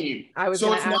white team. I was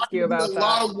going to ask you about that. A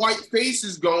lot of white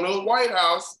faces going to the White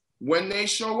House when they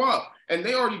show up. And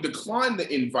they already declined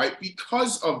the invite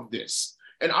because of this.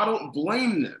 And I don't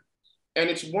blame them. And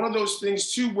it's one of those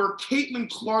things too where Caitlin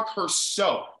Clark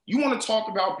herself, you want to talk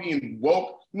about being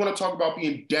woke, you want to talk about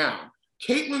being down.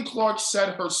 Caitlin Clark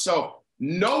said herself,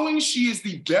 knowing she is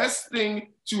the best thing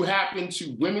to happen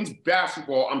to women's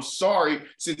basketball, I'm sorry,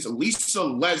 since Lisa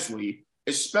Leslie,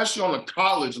 especially on the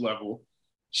college level,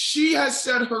 she has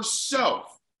said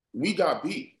herself, we got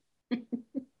beat.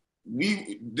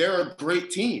 They're a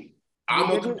great team. I'm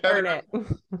a competitor.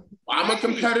 I'm a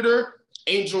competitor.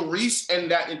 Angel Reese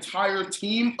and that entire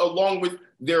team, along with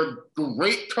their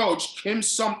great coach, Kim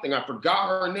something, I forgot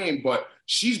her name, but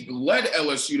she's led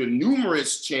LSU to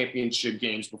numerous championship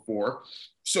games before.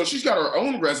 So she's got her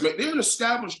own resume. They're an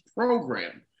established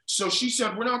program. So she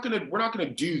said, we're not gonna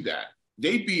do that.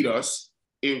 They beat us.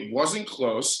 It wasn't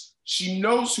close. She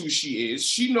knows who she is.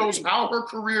 She knows how her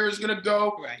career is gonna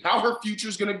go, how her future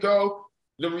is gonna go.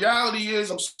 The reality is,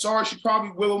 I'm sorry, she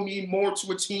probably will mean more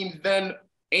to a team than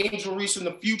Angel Reese in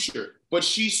the future. But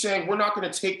she's saying we're not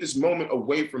gonna take this moment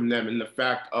away from them in the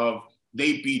fact of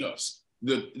they beat us.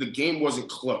 The game wasn't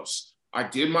close. I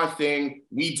did my thing.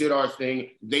 We did our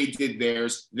thing. They did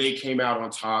theirs. They came out on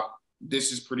top.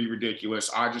 This is pretty ridiculous.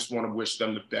 I just want to wish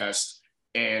them the best.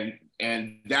 And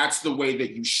that's the way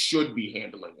that you should be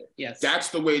handling it. Yes. That's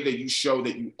the way that you show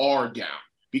that you are down,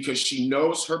 because she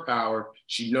knows her power.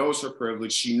 She knows her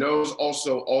privilege. She knows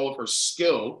also all of her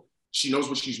skill. She knows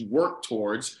what she's worked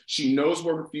towards. She knows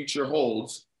what her future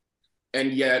holds.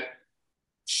 And yet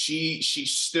she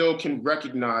still can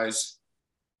recognize,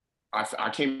 I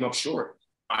came up short.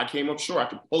 I came up short. I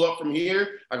could pull up from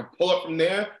here. I could pull up from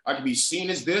there. I could be seen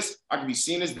as this. I could be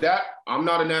seen as that. I'm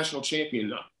not a national champion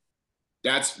though.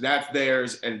 That's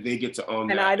theirs, and they get to own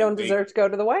that. And I don't deserve to go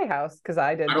to the White House because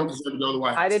I didn't. I don't deserve to go to the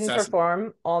White House. I didn't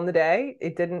perform on the day.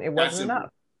 It wasn't enough.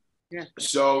 Yeah.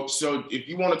 So if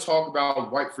you want to talk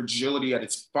about white fragility at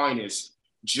its finest,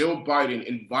 Jill Biden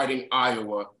inviting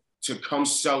Iowa to come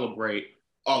celebrate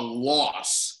a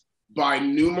loss by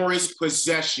numerous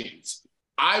possessions.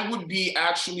 I would be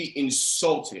actually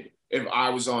insulted if I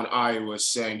was on Iowa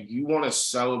saying, you want to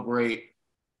celebrate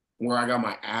where I got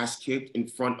my ass kicked in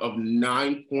front of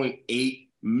 9.8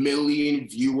 million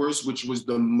viewers, which was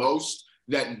the most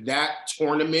that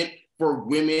tournament for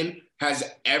women has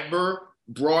ever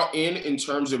brought in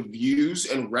terms of views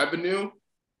and revenue.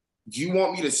 Do you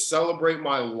want me to celebrate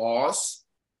my loss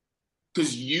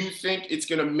because you think it's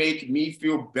going to make me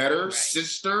feel better,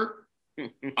 sister,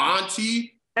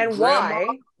 auntie, and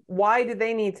grandma? Why do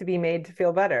they need to be made to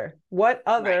feel better? What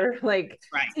other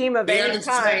team of any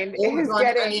kind is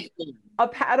getting a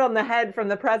pat on the head from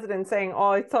the president saying,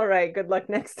 oh, it's all right, good luck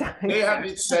next time? They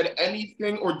haven't said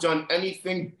anything or done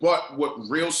anything but what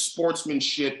real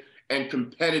sportsmanship and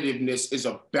competitiveness is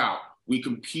about. We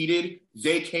competed,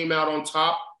 they came out on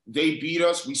top, they beat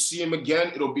us, we see them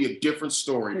again, it'll be a different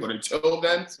story. But until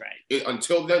then,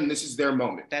 until then, this is their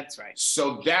moment. That's right.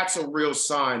 So that's a real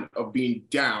sign of being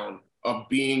down, of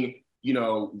being,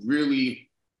 really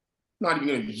not even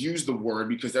going to use the word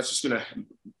because that's just going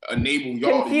to enable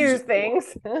y'all confuse to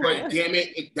things. But damn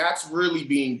it, that's really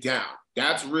being down.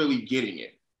 That's really getting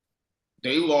it.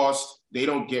 They lost. They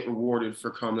don't get rewarded for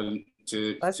coming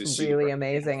to see. Really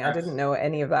amazing. I didn't know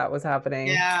any of that was happening.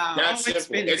 Yeah, that's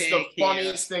simple. It's the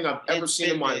funniest thing I've ever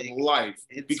seen in my life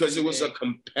because it was a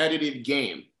competitive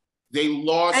game. They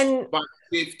lost And by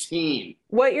 15.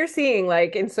 what you're seeing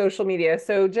like in social media.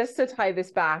 So just to tie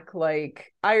this back,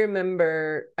 like I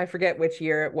remember, I forget which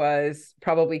year it was,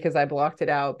 probably because I blocked it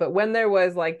out, but when there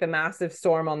was like the massive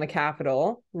storm on the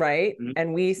Capitol, right? Mm-hmm.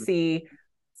 And we see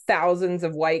thousands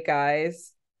of white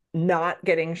guys not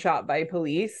getting shot by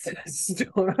police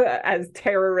as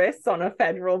terrorists on a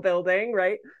federal building,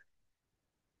 right?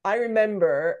 I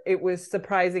remember it was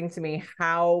surprising to me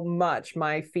how much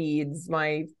my feeds,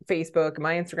 my Facebook,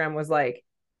 my Instagram was like,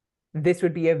 this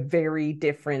would be a very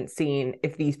different scene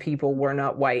if these people were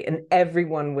not white. And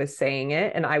everyone was saying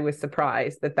it. And I was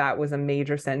surprised that that was a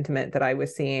major sentiment that I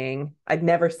was seeing. I'd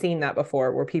never seen that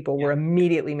before, where people were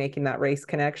immediately making that race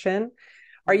connection.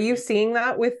 Are you seeing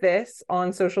that with this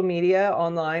on social media,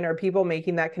 online? Are people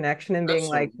making that connection and being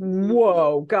like,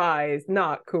 whoa, guys,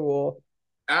 not cool?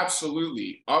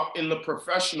 Absolutely. Up in the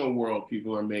professional world,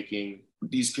 people are making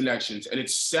these connections. And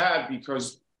it's sad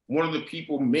because one of the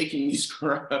people making these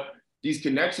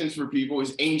connections for people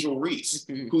is Angel Reese,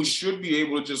 who should be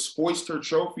able to just hoist her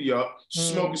trophy up,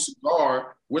 smoke a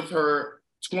cigar with her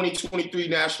 2023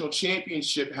 national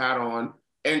championship hat on,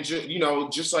 and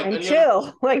just like and any chill,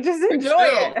 other, like just enjoy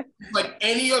it, like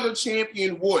any other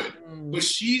champion would. But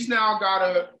she's now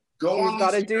gotta go on. She's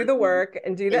got to do the work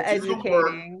and do the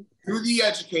educating,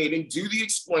 do the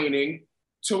explaining,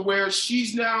 to where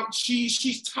she's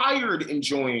tired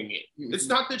enjoying it. It's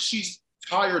not that she's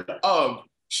tired of.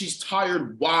 She's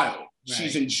tired while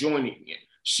she's enjoying it.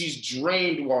 She's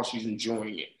drained while she's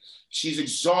enjoying it. She's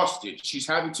exhausted. She's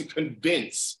having to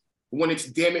convince when it's,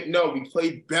 damn it, no, we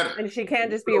played better. And she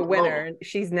can't just be a winner.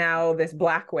 She's now this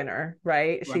black winner,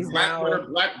 right? She's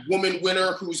black woman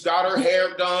winner who's got her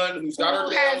hair done, who's got her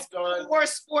nails done. Poor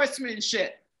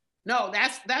sportsmanship. No,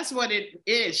 that's what it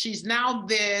is. She's now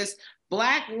this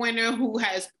Black winner who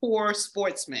has poor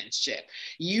sportsmanship.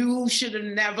 You should have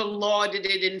never lauded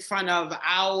it in front of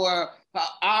our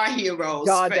hero's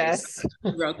goddess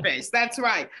face. That's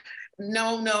right.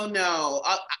 No.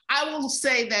 I will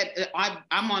say that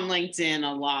I'm on LinkedIn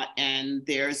a lot, and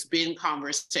there's been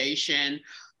conversation.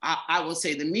 I will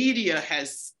say the media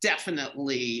has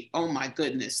definitely, oh my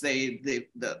goodness, the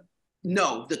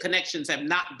connections have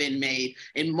not been made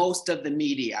in most of the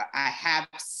media. I have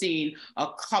seen a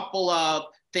couple of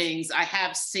things. I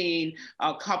have seen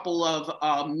a couple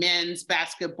of men's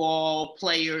basketball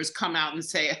players come out and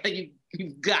say,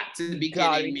 you've got to be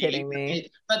kidding me.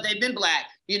 But they've been Black.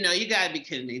 You got to be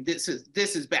kidding me. This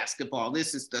is basketball.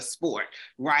 This is the sport,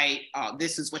 right?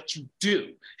 This is what you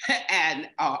do. And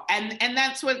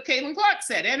that's what Caitlin Clark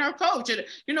said, and her coach. And,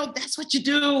 that's what you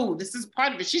do. This is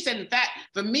part of it. She said, in fact,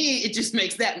 for me, it just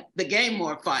makes the game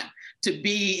more fun to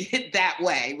be that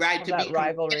way, right? To be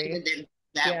rivalry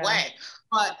that way.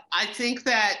 But I think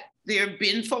that there have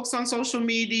been folks on social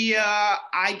media.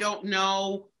 I don't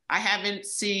know. I haven't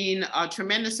seen a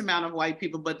tremendous amount of white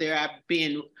people, but there have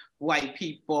been white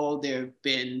people. There have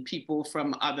been people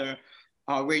from other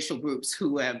racial groups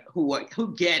who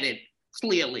get it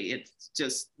clearly. It's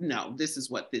just, no, this is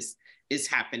what this is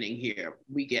happening here.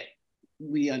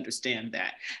 We understand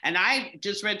that. And I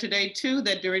just read today too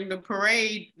that during the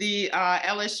parade, the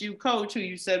LSU coach, who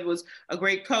you said was a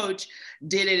great coach,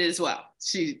 did it as well.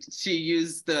 She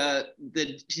used the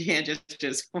hand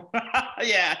gestures.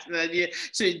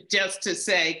 So just to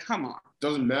say, come on.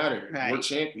 Doesn't matter. Right. We're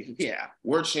champions. Yeah.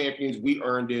 We're champions. We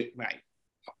earned it. Right.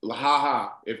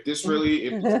 If this really,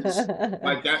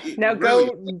 like that. Now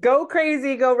really, go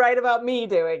crazy, go write about me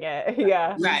doing it.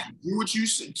 Yeah. Right. Do what you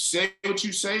say, what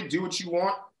you say, do what you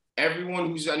want.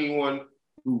 Anyone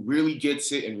who really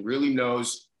gets it and really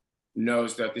knows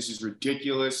that this is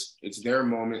ridiculous. It's their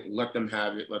moment. Let them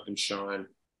have it. Let them shine.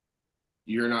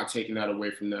 You're not taking that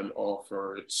away from them all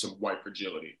for some white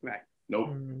fragility. Right. Nope.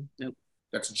 Mm-hmm. Nope.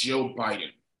 That's Jill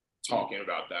Biden talking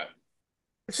about that.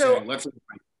 So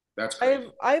that's crazy.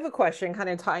 I have a question, kind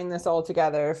of tying this all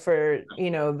together for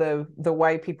the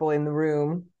white people in the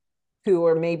room who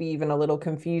are maybe even a little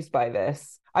confused by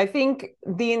this. I think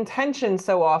the intention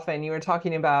so often, you were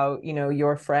talking about,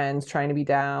 your friends trying to be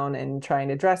down and trying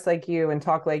to dress like you and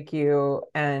talk like you.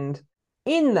 And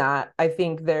in that, I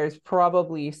think there's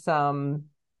probably some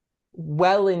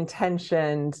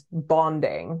well-intentioned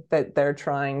bonding that they're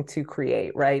trying to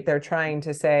create, right? They're trying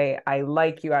to say, I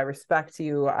like you, I respect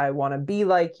you, I want to be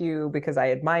like you because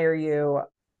I admire you,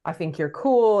 I think you're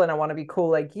cool and I want to be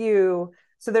cool like you.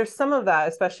 So there's some of that,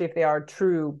 especially if they are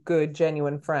true, good,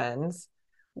 genuine friends,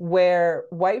 where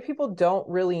white people don't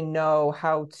really know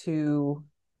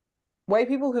white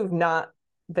people who've not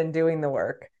been doing the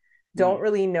work don't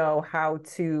really know how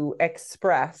to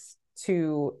express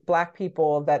to Black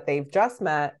people that they've just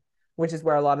met which is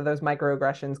where a lot of those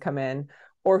microaggressions come in,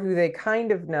 or who they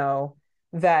kind of know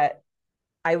that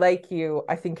I like you,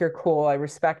 I think you're cool, I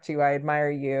respect you, I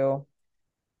admire you.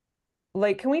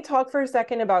 Like, can we talk for a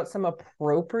second about some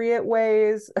appropriate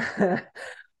ways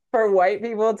for white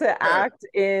people to act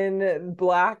in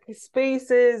Black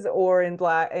spaces or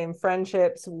in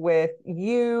friendships with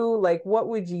you? Like, what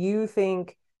would you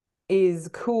think is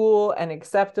cool and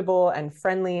acceptable and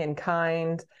friendly and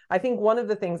kind? I think one of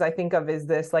the things I think of is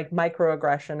this like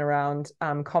microaggression around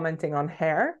commenting on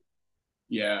hair.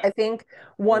 Yeah. I think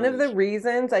one of the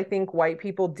reasons I think white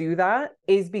people do that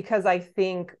is because I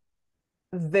think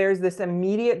there's this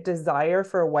immediate desire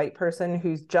for a white person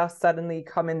who's just suddenly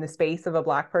come in the space of a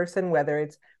Black person, whether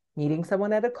it's meeting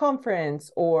someone at a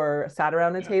conference or sat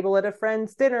around a table at a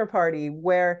friend's dinner party,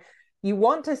 where you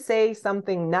want to say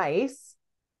something nice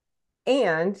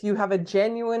and you have a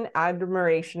genuine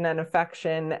admiration and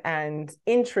affection and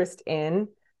interest in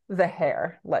the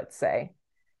hair, let's say.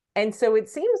 And so it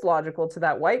seems logical to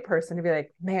that white person to be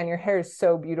like, man, your hair is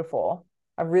so beautiful.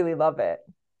 I really love it.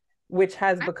 Which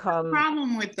has become a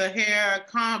problem with the hair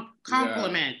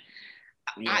compliment.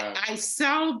 Yeah. I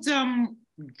seldom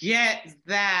get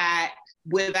that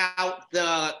without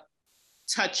the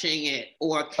touching it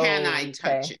or can I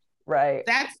touch it? Right.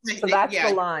 That's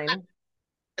the line.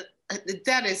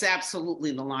 That is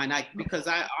absolutely the line. Because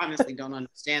I honestly don't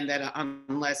understand that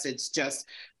unless it's just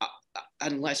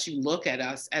unless you look at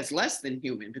us as less than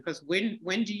human. Because when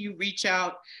do you reach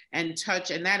out and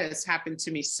touch? And that has happened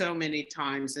to me so many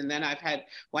times. And then I've had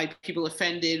white people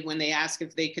offended when they ask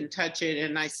if they can touch it,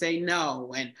 and I say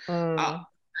no. And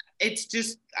it's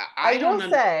just I don't will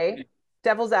say,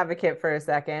 devil's advocate for a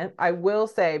second. I will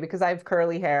say, because I have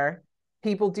curly hair,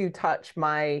 people do touch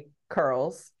my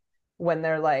curls. When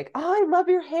they're like, oh, I love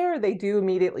your hair, they do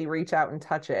immediately reach out and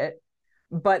touch it.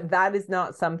 But that is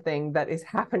not something that is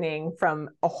happening from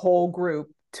a whole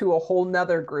group to a whole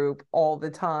nother group all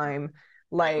the time.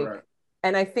 Like, right.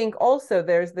 And I think also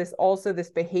there's this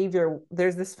behavior,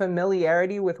 there's this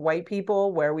familiarity with white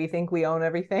people where we think we own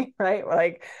everything, right?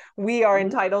 Like we are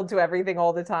entitled to everything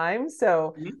all the time.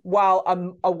 So while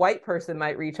a white person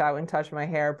might reach out and touch my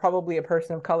hair, probably a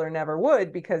person of color never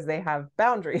would, because they have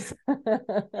boundaries,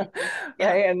 right?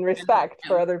 And respect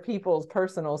for other people's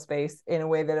personal space in a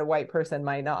way that a white person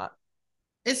might not.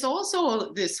 It's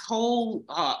also this whole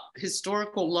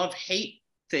historical love-hate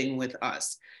thing with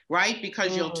us, right?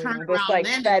 Because you'll turn around like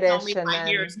then and tell me my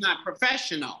hair is not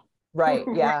professional. Right,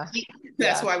 yeah. Right?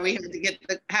 That's why we had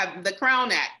to have the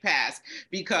Crown Act passed,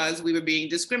 because we were being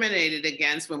discriminated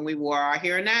against when we wore our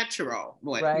hair natural.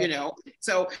 Right. You know,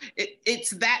 so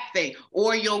it's that thing.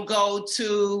 Or you'll go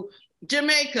to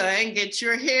Jamaica and get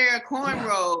your hair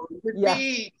cornrowed with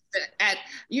beads. And,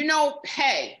 you know,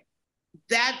 hey,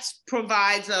 that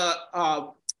provides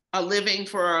a living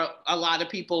for a lot of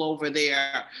people over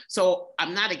there. So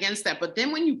I'm not against that. But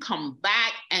then when you come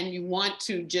back and you want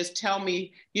to just tell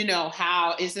me, you know,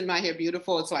 how isn't my hair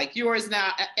beautiful? It's like yours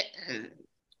now.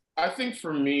 I think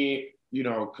for me, you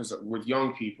know, because with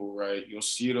young people, right, you'll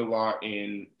see it a lot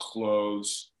in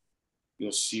clothes.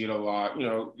 You'll see it a lot, you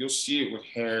know, you'll see it with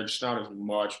hair, just not as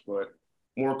much, but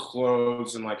more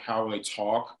clothes and like how they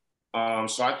talk.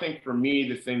 So I think for me,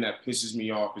 the thing that pisses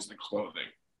me off is the clothing.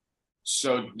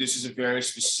 So this is a very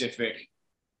specific,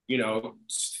 you know,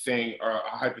 thing or a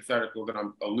hypothetical that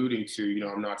I'm alluding to. You know,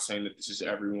 I'm not saying that this is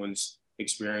everyone's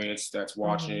experience that's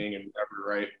watching and whatever,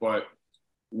 right? But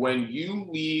when you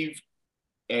leave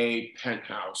a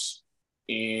penthouse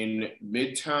in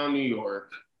Midtown New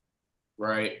York,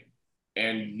 right,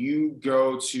 and you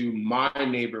go to my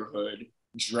neighborhood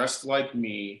dressed like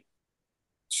me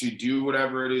to do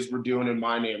whatever it is we're doing in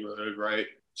my neighborhood, right?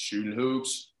 Shooting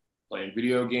hoops, playing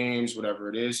video games, whatever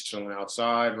it is, chilling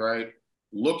outside, right?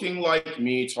 Looking like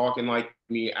me, talking like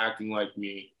me, acting like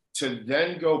me, to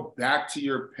then go back to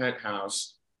your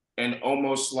penthouse and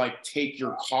almost like take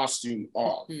your costume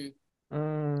off.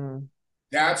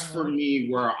 That's for me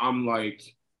where I'm like,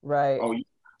 right. Oh, you're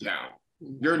down.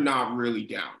 You're not really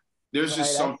down. There's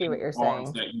just something. I see what you're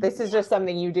saying. This is just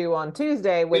something you do on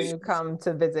Tuesday when you come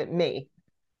to visit me.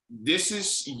 This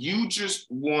is, you just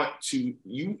want to,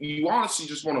 you honestly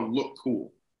just want to look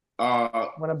cool.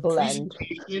 Want to blend.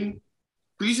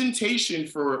 Presentation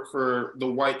for the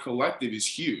white collective is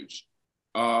huge.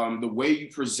 The way you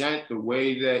present, the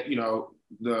way that, you know,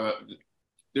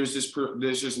 there's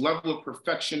this level of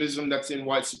perfectionism that's in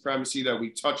white supremacy that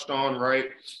we touched on, right?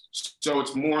 So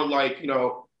it's more like, you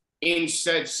know, in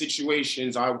said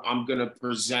situations, I'm gonna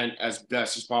present as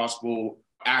best as possible,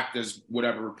 act as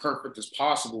whatever perfect as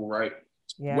possible, right?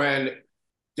 Yeah. When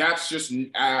that's just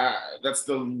that's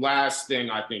the last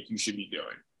thing I think you should be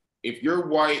doing. if you're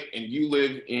white and you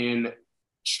live in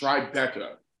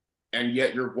Tribeca, and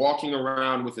yet you're walking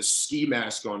around with a ski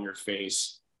mask on your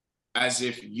face, as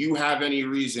if you have any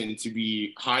reason to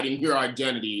be hiding your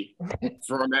identity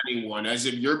from anyone, as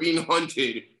if you're being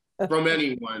hunted from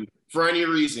anyone for any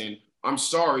reason, I'm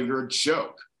sorry, you're a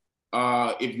joke.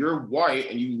 If you're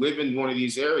white and you live in one of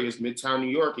these areas, Midtown New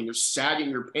York, and you're sagging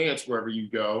your pants wherever you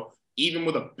go, even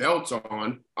with a belt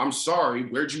on, I'm sorry,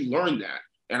 where'd you learn that?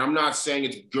 And I'm not saying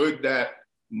it's good that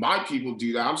my people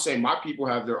do that. I'm saying my people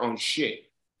have their own shit.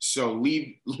 So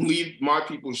leave my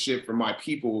people's shit for my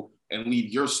people, and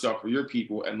leave your stuff for your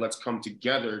people, and let's come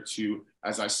together to,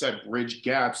 as I said, bridge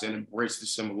gaps and embrace the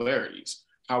similarities.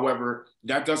 However,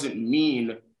 that doesn't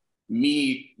mean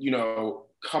me,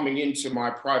 coming into my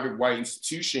private white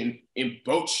institution in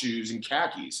boat shoes and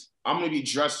khakis. I'm going to be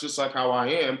dressed just like how I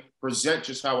am, present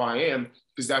just how I am,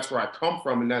 because that's where I come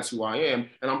from and that's who I am,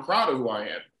 and I'm proud of who I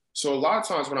am. So a lot of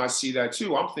times when I see that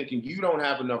too, I'm thinking you don't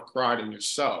have enough pride in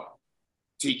yourself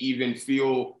to even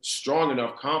feel strong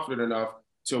enough, confident enough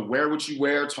to wear what you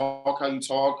wear, talk how you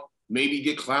talk, maybe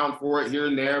get clowned for it here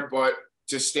and there, but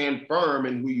to stand firm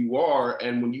in who you are.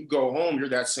 And when you go home, you're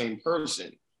that same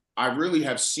person. I really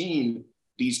have seen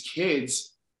these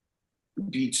kids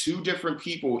be two different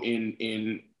people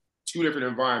in two different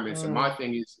environments. And my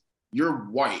thing is, you're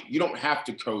white. You don't have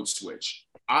to code switch.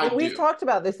 We've talked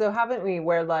about this though, haven't we?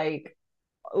 Where like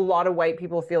a lot of white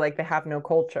people feel like they have no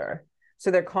culture. So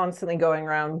they're constantly going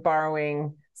around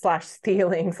borrowing /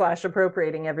 stealing /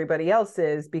 appropriating everybody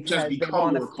else's, because they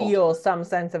want to feel some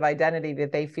sense of identity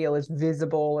that they feel is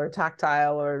visible or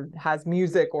tactile or has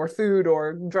music or food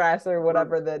or dress or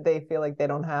whatever that they feel like they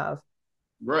don't have.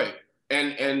 Right.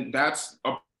 And that's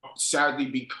sadly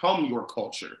become your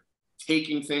culture,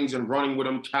 taking things and running with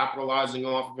them, capitalizing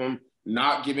off of them,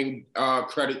 not giving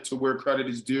credit to where credit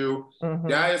is due.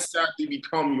 That has sadly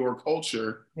become your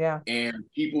culture. Yeah. And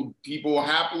people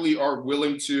happily are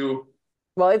willing to.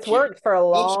 Well, it's worked for a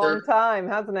long time,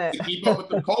 hasn't it? To keep up with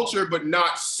the culture, but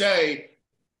not say,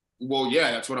 well,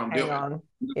 yeah, that's what I'm doing.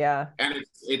 Yeah. And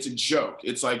it's a joke.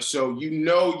 It's like, so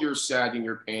you're sagging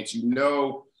your pants,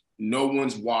 no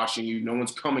one's watching you, no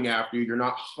one's coming after you, you're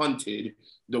not hunted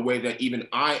the way that even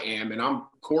I am, and I'm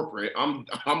corporate. I'm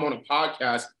on a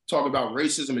podcast talking about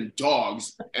racism and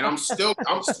dogs, and I'm still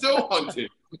hunted.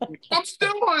 I'm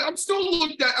still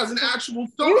looked at as an actual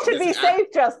thug. You should be safe,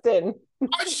 Justin.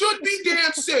 I should be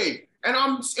damn safe. And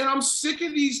I'm sick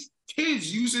of these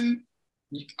kids using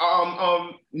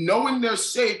knowing they're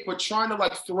safe but trying to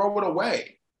like throw it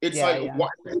away. It's why,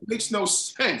 it makes no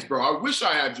sense, bro. I wish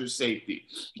I had your safety,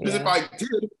 because if I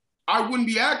did, I wouldn't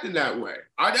be acting that way.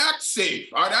 I'd act safe.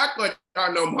 I'd act like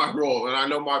I know my role and I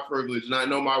know my privilege and I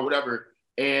know my whatever.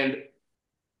 And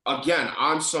again,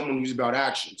 I'm someone who's about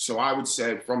action. So I would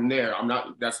say from there,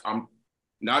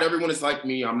 not everyone is like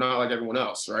me. I'm not like everyone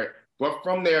else, right? But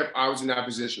from there, if I was in that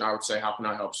position, I would say, how can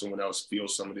I help someone else feel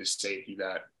some of this safety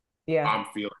that I'm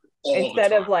feeling all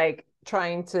instead the time? Of like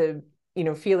trying to,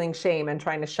 feeling shame and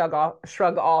trying to shrug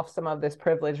off some of this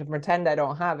privilege and pretend I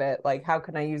don't have it. Like, how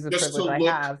can I use the privilege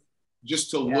I have?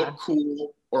 Just to look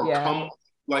cool or come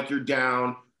like you're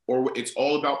down, or it's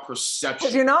all about perception.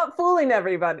 Because you're not fooling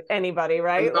anybody,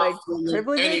 right? Like,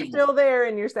 privilege is still there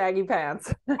in your saggy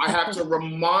pants. I have to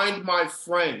remind my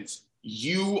friends,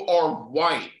 you are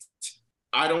white.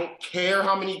 I don't care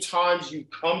how many times you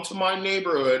come to my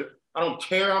neighborhood. I don't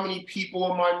care how many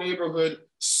people in my neighborhood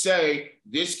say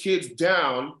this kid's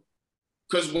down,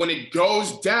 because when it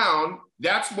goes down,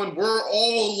 that's when we're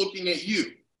all looking at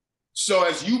you. So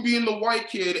as you being the white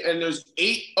kid and there's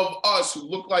 8 of us who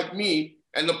look like me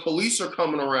and the police are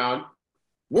coming around,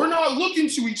 we're not looking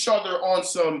to each other on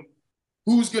some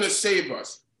who's gonna save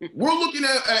us. We're looking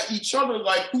at each other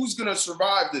like, who's gonna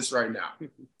survive this right now?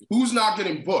 Who's not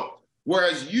getting booked?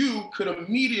 Whereas you could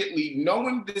immediately,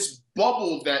 knowing this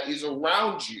bubble that is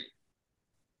around you,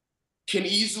 can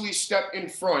easily step in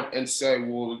front and say,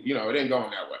 well, it ain't going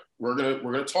that way. We're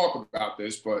gonna talk about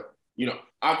this, but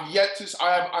I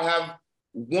have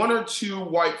 1 or 2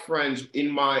 white friends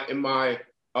in my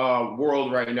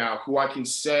world right now who I can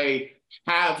say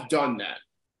have done that,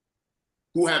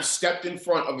 who have stepped in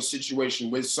front of a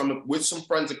situation with some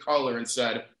friends of color and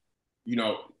said,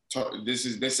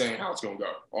 this ain't how it's gonna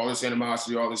go. All this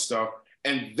animosity, all this stuff.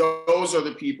 And those are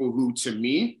the people who, to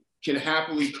me, can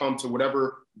happily come to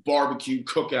whatever barbecue,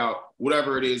 cookout,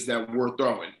 whatever it is that we're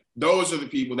throwing. Those are the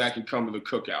people that can come to the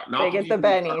cookout. Not they get the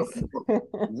bennies.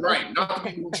 Right. Not the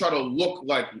people who try to look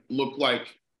like,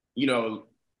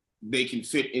 they can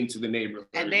fit into the neighborhood.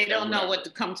 And they don't know what to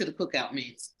come to the cookout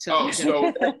means. So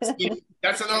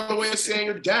that's another way of saying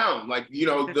you're down. Like,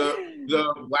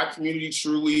 the Black community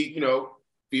truly,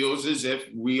 feels as if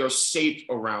we are safe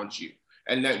around you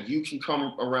and that you can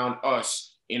come around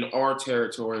us in our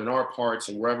territory, in our parts,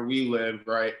 and wherever we live,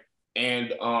 right?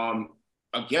 And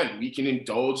again, we can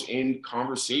indulge in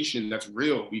conversation that's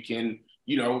real. We can,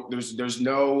 there's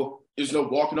no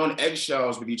walking on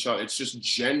eggshells with each other. It's just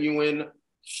genuine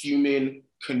human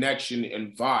connection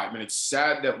and vibe. And it's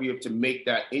sad that we have to make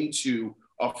that into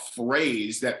a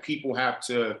phrase that people have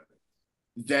to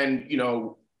then,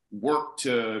 work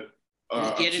to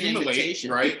get accumulate,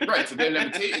 right? Right. So then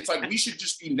it's like we should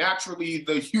just be naturally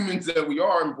the humans that we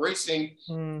are, embracing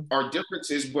our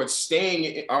differences, but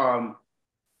staying,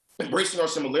 embracing our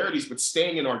similarities, but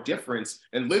staying in our difference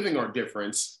and living our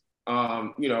difference.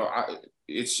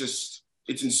 It's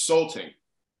insulting.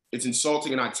 It's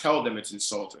insulting, and I tell them it's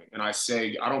insulting. And I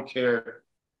say, I don't care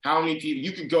how many people,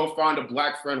 you could go find a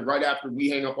Black friend right after we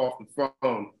hang up off the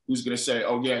phone who's gonna say,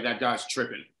 oh yeah, that guy's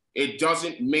tripping. It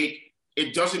doesn't make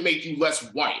you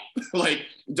less white. Like,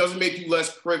 it doesn't make you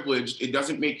less privileged. It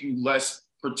doesn't make you less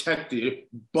protected,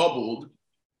 bubbled.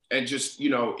 And just,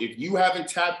 if you haven't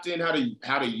tapped in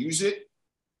how to use it,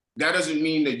 that doesn't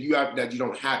mean that you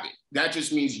don't have it. That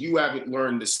just means you haven't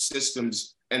learned the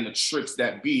systems and the tricks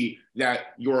that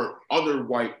your other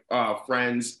white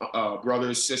friends,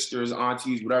 brothers, sisters,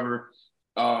 aunties, whatever,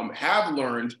 have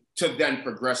learned to then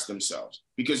progress themselves.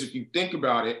 Because if you think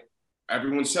about it,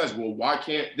 everyone says, well, why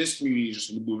can't this community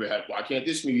just move ahead? Why can't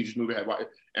this community just move ahead?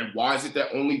 Why is it that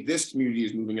only this community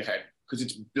is moving ahead? Because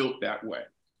it's built that way.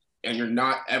 And you're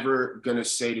not ever gonna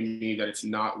say to me that it's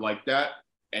not like that.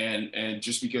 And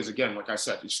just because, again, like I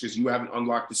said, just because you haven't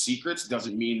unlocked the secrets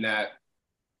doesn't mean that,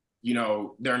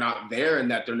 they're not there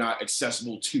and that they're not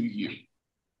accessible to you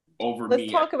over me.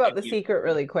 Let's talk about the secret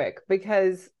really quick,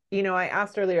 because, I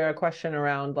asked earlier a question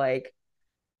around, like,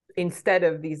 instead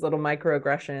of these little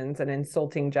microaggressions and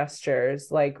insulting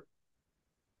gestures, like,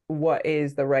 what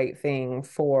is the right thing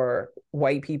for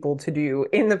white people to do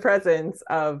in the presence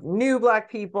of new Black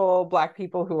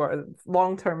people who are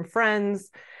long-term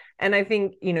friends? And I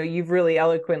think, you've really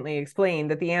eloquently explained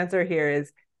that the answer here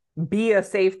is be a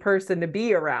safe person to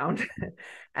be around.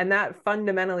 And that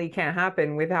fundamentally can't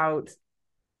happen without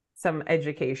some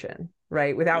education,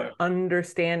 right? Without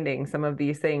understanding some of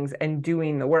these things and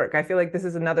doing the work. I feel like this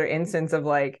is another instance of,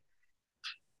 like,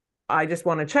 I just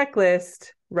want a checklist,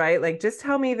 right? Like, just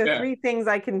tell me the 3 things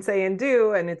I can say and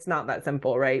do. And it's not that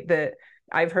simple, right? That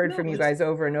I've heard from you guys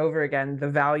over and over again, the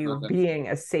value of being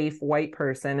a safe white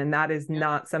person. And that is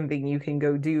not something you can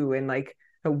go do in like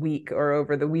a week or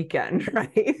over the weekend,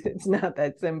 right? It's not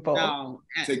that simple. No.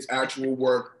 It takes actual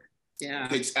work. Yeah.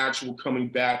 It takes actual coming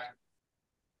back.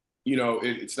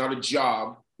 It's not a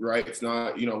job, right? It's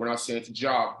not, we're not saying it's a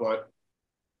job, but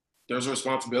there's a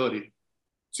responsibility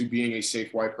to being a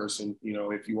safe white person.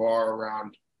 If you are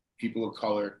around people of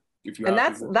color, and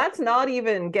that's not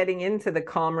even getting into the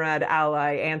comrade,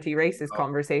 ally, anti-racist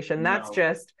conversation. That's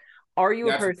just, are you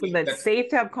a person that's safe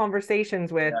to have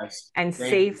conversations with and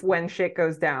safe when shit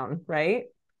goes down, right?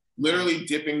 Literally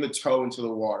dipping the toe into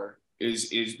the water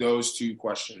is those 2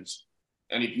 questions.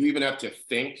 And if you even have to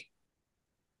think,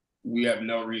 we have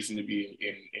no reason to be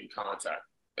in contact.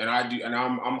 And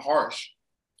I'm harsh.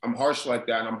 I'm harsh like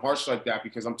that. And I'm harsh like that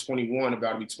because I'm 21,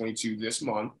 about to be 22 this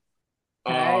month.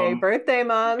 Hey, birthday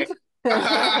month.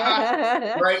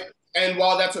 Right. And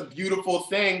while that's a beautiful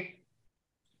thing,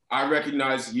 I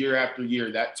recognize year after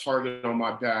year that target on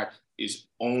my back is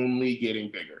only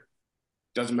getting bigger.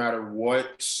 Doesn't matter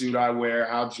what suit I wear,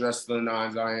 how dressed to the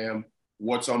nines I am,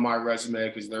 what's on my resume,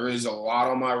 because there is a lot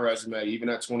on my resume, even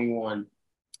at 21.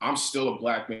 I'm still a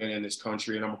Black man in this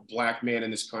country, and I'm a Black man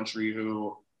in this country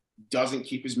who doesn't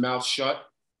keep his mouth shut.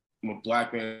 I'm a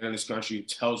Black man in this country who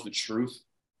tells the truth.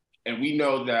 And we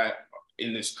know that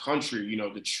in this country,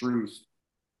 the truth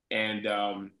and,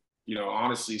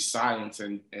 honestly, silence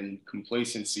and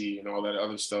complacency and all that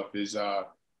other stuff is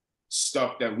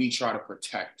stuff that we try to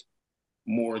protect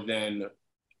more than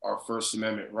our First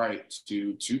Amendment right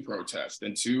to protest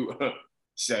and to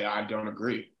say, I don't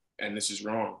agree and this is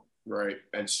wrong, right?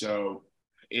 And so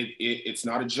it's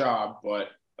not a job, but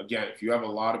again, if you have a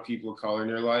lot of people of color in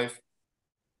your life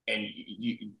and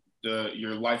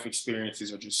your life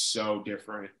experiences are just so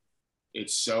different,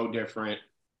 it's so different.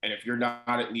 And if you're not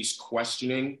at least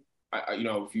questioning,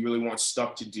 if you really want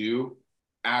stuff to do,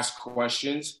 ask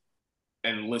questions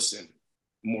and listen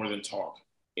more than talk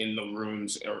in the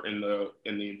rooms or in the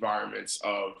environments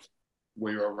of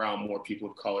where you're around more people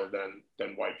of color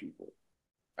than white people.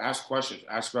 Ask questions,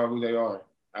 ask about who they are,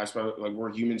 ask about, like,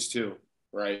 we're humans too,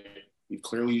 right? We've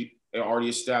clearly already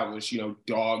established,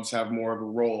 dogs have more of a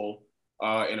role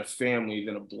in a family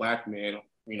than a Black man,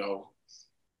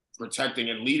 protecting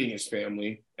and leading his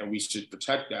family, and we should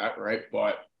protect that, right?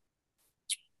 But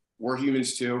we're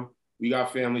humans too. We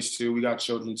got families too. We got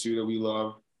children too that we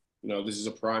love. You know, this is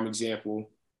a prime example.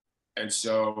 And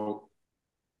so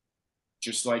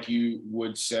just like you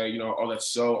would say, you know, oh, that's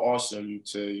so awesome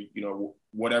to, you know,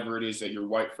 whatever it is that your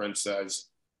white friend says,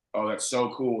 oh, that's so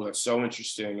cool, that's so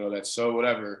interesting, oh, that's so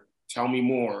whatever, tell me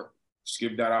more. Just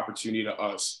give that opportunity to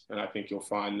us. And I think you'll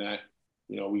find that,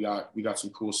 you know, we got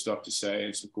some cool stuff to say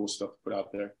and some cool stuff to put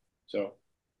out there. So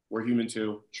we're human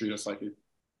too. Treat us like it.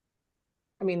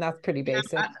 I mean, that's pretty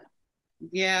basic.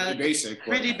 Yeah, pretty basic.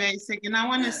 Pretty basic. And I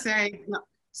want to say,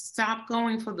 stop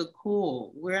going for the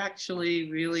cool. We're actually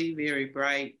really very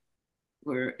bright.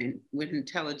 We're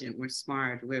intelligent. We're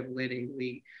smart. We're witty.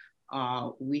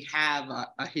 We have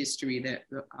a history that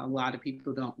a lot of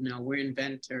people don't know. We're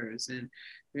inventors and,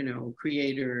 you know,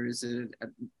 creators. And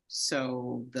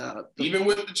so even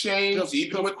with the change,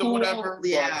 even with cool, the whatever.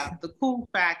 Yeah, the cool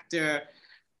factor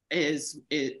is,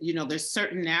 you know, there's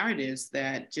certain narratives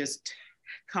that just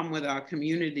come with our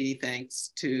community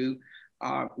thanks to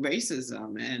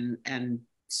racism, and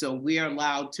so we are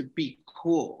allowed to be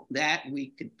cool, that we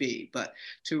could be, but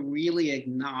to really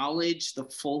acknowledge the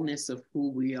fullness of who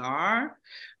we are,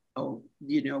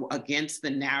 you know, against the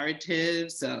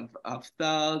narratives of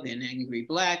thug and angry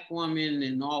Black woman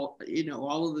and all, you know,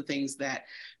 all of the things that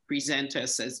present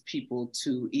us as people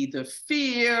to either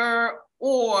fear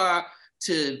or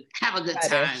to have a good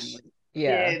time with.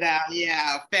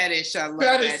 Yeah, fetish. I love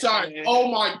fetish that. time.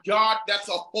 Oh my God, that's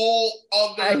a whole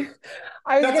other.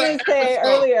 I was going to say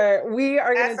earlier, we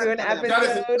are going to do an episode. That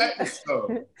is an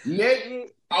episode.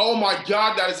 Nick, oh my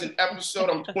God, that is an episode.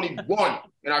 I'm 21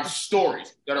 and I have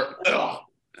stories that are, ugh.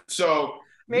 So.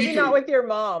 Maybe not with your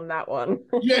mom, that one.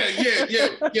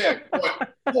 Yeah.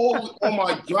 But, oh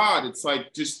my God, it's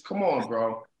like, just come on,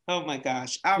 bro. Oh my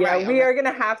gosh. We are going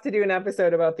to have to do an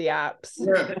episode about the apps.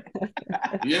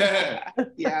 Yeah.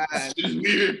 It's just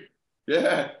weird.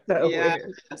 Yeah. So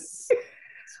weird.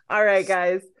 All right,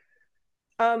 guys.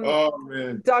 Oh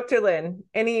man. Dr. Lynn,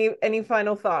 any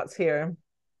final thoughts here?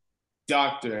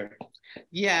 Doctor.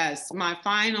 Yes, my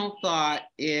final thought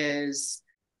is,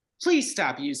 please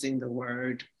stop using the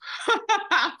word.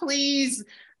 Please,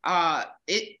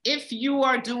 if you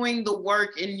are doing the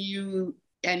work and you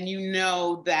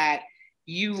know that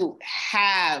you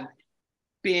have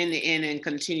been in and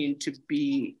continue to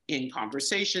be in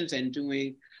conversations and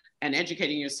doing and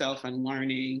educating yourself and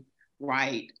learning,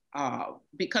 right?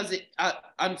 Because it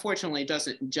unfortunately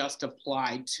doesn't just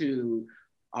apply to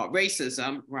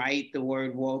racism, right? The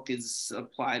word woke is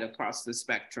applied across the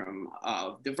spectrum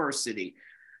of diversity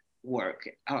work.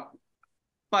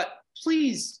 But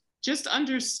please just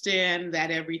understand that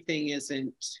everything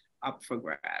isn't up for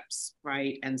grabs,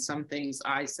 right? And some things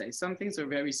are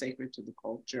very sacred to the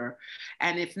culture.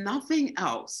 And if nothing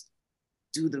else,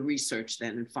 do the research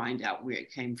then and find out where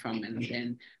it came from. And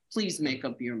then please make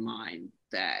up your mind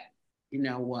that, you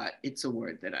know what, it's a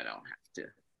word that I don't have to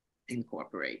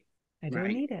incorporate. I don't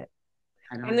need it.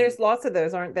 And there's lots of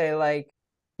those, aren't there? Like,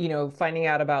 you know, finding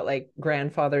out about like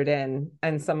grandfathered in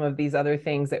and some of these other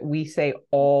things that we say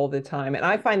all the time. And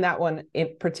I find that one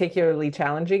particularly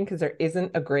challenging because there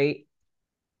isn't a great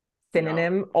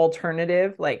synonym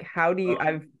alternative. Like, how do you,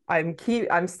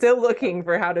 I'm still looking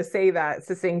for how to say that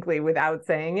succinctly without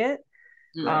saying it.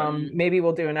 Maybe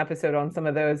we'll do an episode on some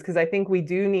of those, because I think we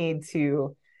do need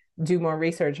to do more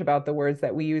research about the words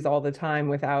that we use all the time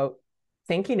without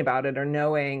thinking about it or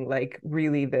knowing like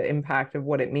really the impact of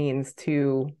what it means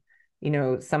to, you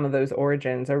know, some of those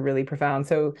origins are really profound.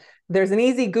 So there's an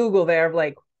easy Google there of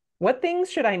like, what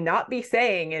things should I not be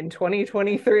saying in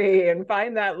 2023, and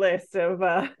find that list of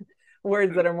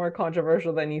words that are more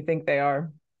controversial than you think they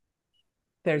are.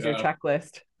 There's your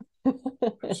checklist.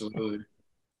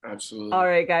 Absolutely. All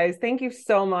right, guys. Thank you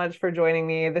so much for joining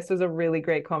me. This was a really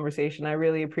great conversation. I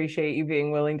really appreciate you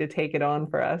being willing to take it on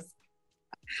for us.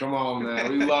 Come on,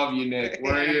 man. We love you, Nick.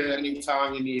 We're here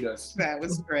anytime you need us. That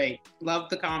was great. Love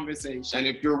the conversation. And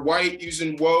if you're white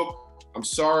using woke, I'm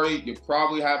sorry, you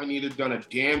probably haven't either done a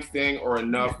damn thing or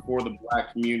enough for the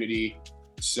Black community.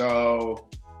 So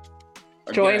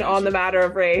join on the matter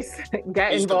of race.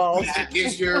 Get involved.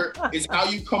 Is how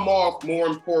you come off more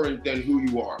important than who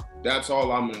you are. That's all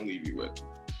I'm gonna leave you with.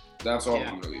 That's all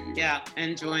I'm gonna leave you with. Yeah,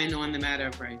 and join on the matter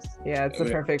of race. Yeah, it's the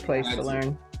perfect place to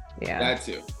learn. Yeah. That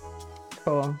too.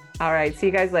 Cool. All right. See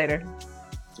you guys later.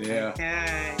 Yeah.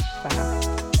 Okay.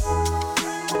 Bye.